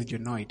you're saved, you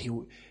know it.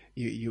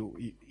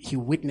 He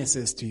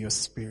witnesses to your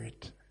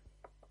spirit.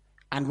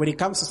 And when it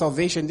comes to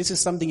salvation, this is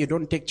something you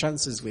don't take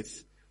chances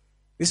with.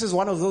 This is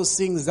one of those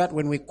things that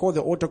when we call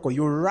the altar call,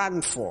 you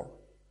run for.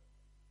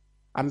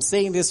 I'm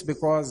saying this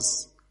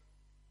because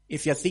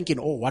if you're thinking,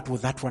 oh, what will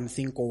that one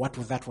think, or what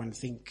will that one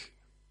think?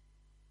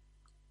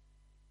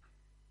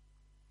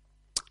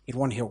 It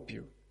won't help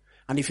you.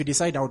 And if you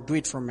decide I'll do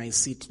it from my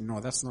seat,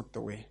 no, that's not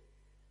the way.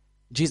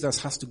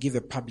 Jesus has to give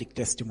a public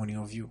testimony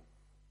of you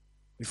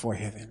before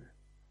heaven.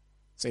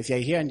 So if you're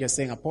here and you're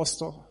saying,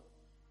 Apostle,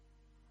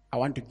 I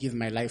want to give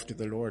my life to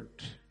the Lord.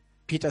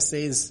 Peter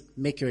says,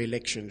 make your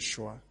election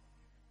sure.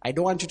 I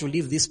don't want you to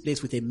leave this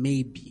place with a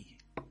maybe.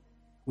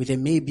 With a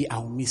maybe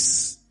I'll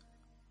miss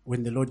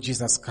when the Lord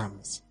Jesus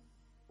comes.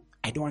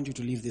 I don't want you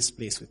to leave this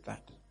place with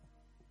that.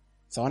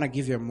 So I want to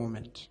give you a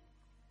moment.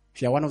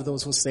 If you're one of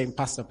those who's saying,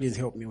 Pastor, please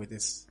help me with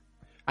this.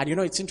 And you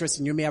know, it's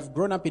interesting. You may have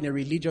grown up in a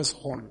religious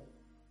home,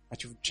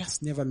 but you've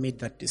just never made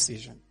that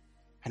decision.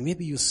 And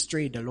maybe you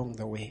strayed along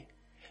the way.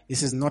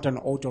 This is not an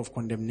altar of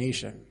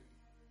condemnation.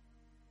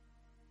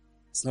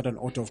 It's not an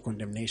altar of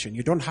condemnation.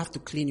 You don't have to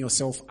clean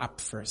yourself up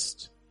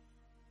first.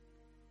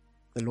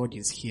 The Lord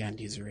is here and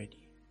He's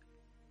ready.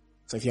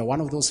 So if you're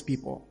one of those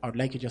people, I would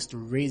like you just to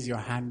raise your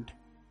hand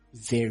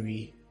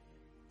very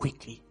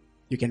quickly.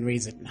 You can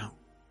raise it now.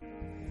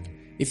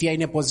 If you're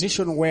in a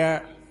position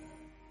where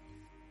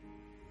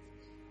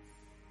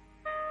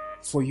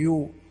for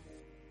you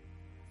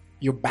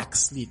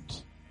backslid,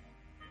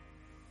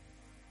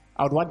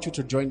 I would want you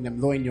to join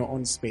them, though in your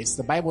own space.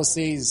 The Bible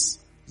says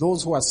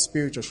those who are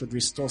spiritual should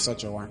restore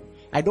such a one.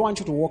 I don't want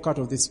you to walk out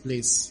of this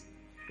place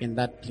in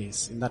that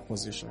place, in that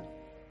position.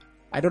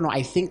 I don't know,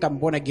 I think I'm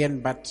born again,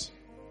 but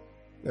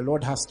the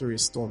Lord has to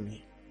restore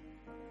me.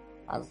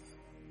 I've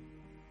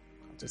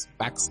just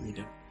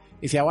backslidden.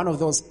 If you're one of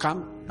those,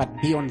 come,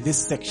 but be on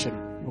this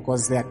section,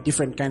 because there are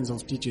different kinds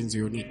of teachings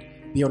you need.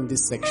 Be on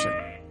this section.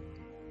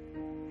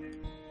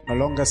 No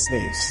longer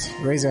slaves.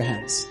 Raise your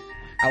hands.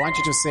 I want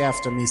you to say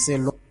after me, say,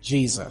 Lord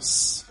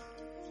Jesus,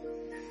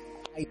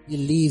 I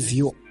believe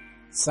you are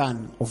the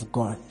Son of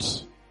God.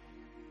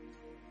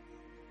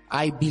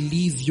 I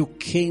believe you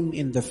came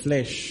in the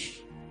flesh.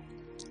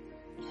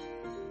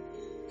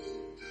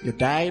 You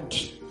died,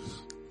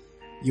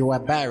 you were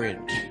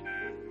buried,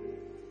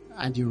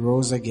 and you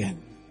rose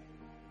again.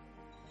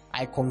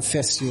 I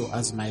confess you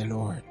as my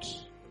Lord.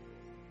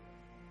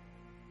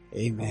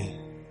 Amen.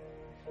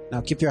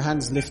 Now keep your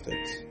hands lifted.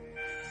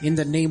 In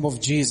the name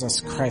of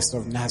Jesus Christ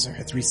of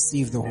Nazareth,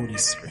 receive the Holy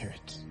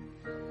Spirit.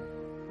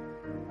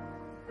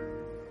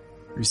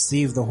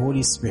 Receive the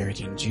Holy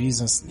Spirit in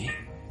Jesus' name.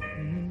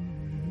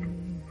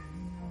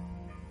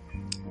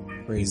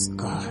 Praise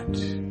God.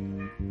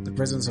 The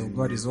presence of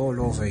God is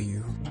all over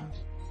you.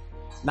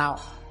 Now,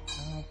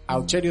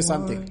 I'll tell you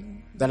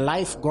something. The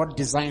life God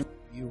designed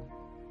for you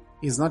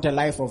is not a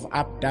life of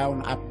up,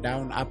 down, up,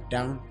 down, up,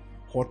 down,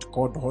 hot,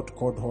 cold, hot,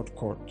 cold, hot,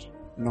 cold.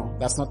 No,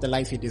 that's not the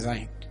life He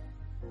designed.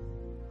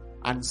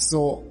 And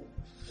so,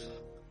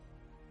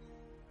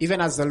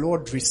 even as the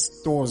Lord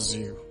restores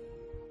you,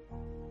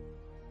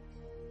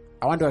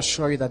 I want to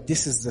assure you that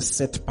this is the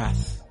set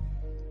path.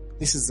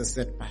 This is the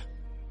set path.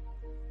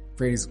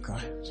 Praise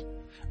God.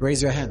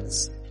 Raise your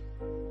hands.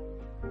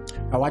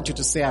 I want you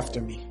to say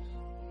after me.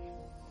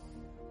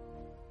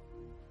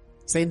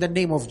 Say, in the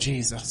name of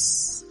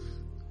Jesus,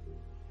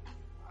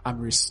 I'm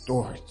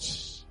restored.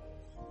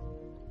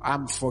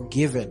 I'm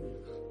forgiven.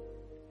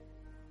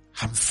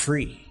 I'm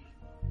free.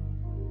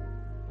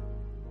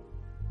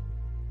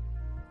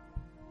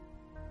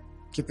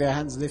 Keep your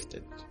hands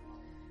lifted.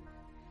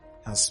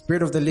 Now,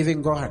 Spirit of the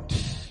living God,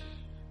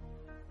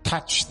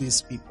 touch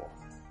these people.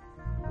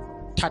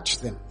 Touch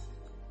them.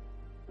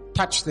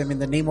 Touch them in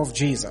the name of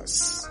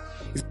Jesus.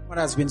 If someone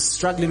has been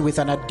struggling with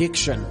an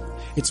addiction,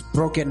 it's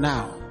broken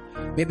now.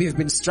 Maybe you've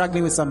been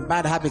struggling with some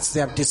bad habits,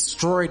 they are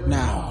destroyed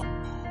now.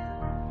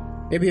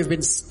 Maybe you've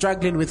been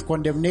struggling with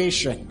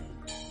condemnation.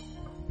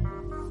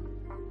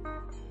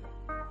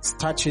 It's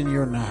touching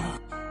you now.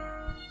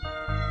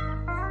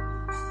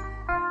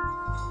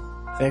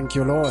 Thank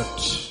you, Lord.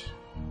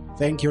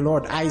 Thank you,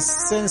 Lord. I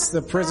sense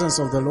the presence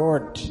of the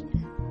Lord.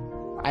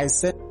 I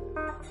sense.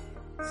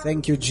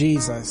 Thank you,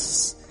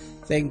 Jesus.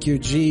 Thank you,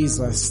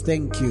 Jesus.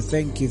 Thank you,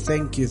 thank you,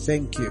 thank you,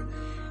 thank you.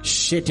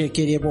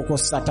 Shetekeleboko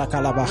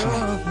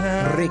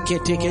satakalabaha.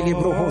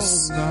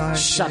 Reketekelebrohos.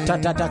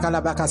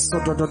 Shatatakalabaka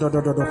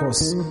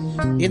sotododododohos.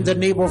 In the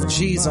name of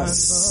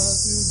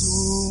Jesus.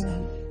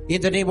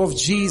 In the name of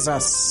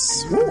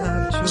Jesus.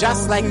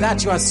 Just like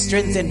that, you are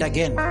strengthened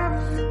again.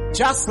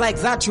 Just like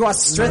that, you are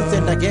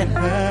strengthened again.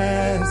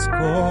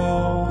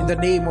 In the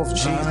name of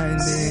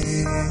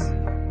Jesus.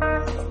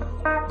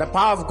 The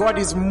power of God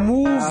is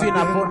moving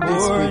upon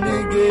these people.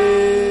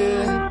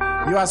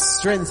 You are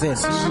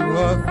strengthened.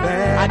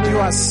 And you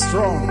are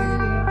strong.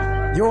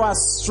 You are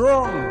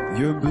strong.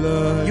 Your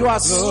blood you are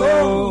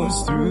strong.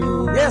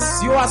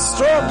 Yes, you are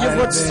strong. You've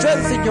got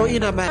strength in your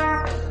inner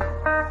man.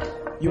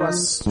 You are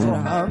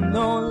strong. I'm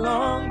no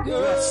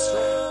longer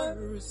strong.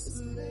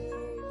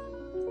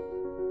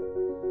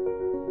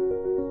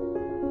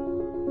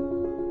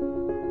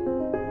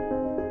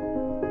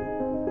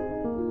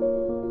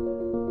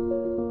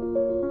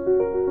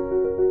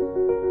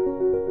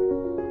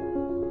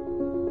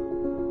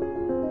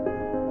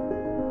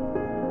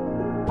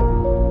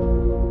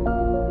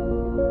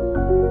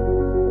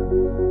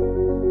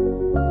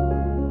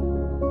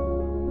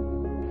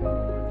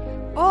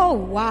 Oh,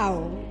 wow.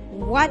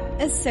 What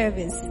a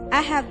service.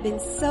 I have been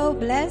so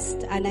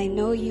blessed, and I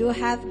know you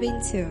have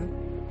been too.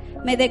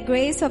 May the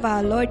grace of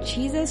our Lord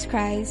Jesus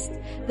Christ,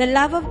 the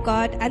love of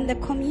God, and the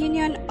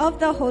communion of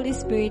the Holy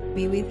Spirit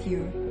be with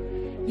you.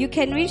 You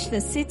can reach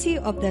the City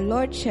of the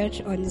Lord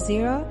Church on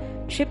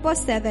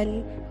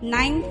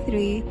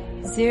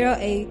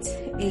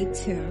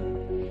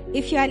 077-930882.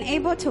 If you are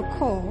unable to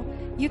call,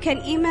 you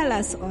can email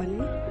us on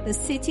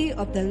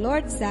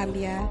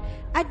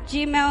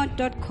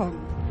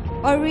thecityoftheLordZambia@gmail.com.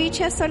 or reach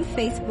us on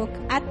Facebook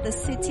at the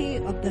City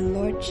of the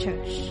Lord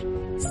Church.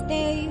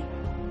 Stay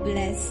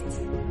blessed.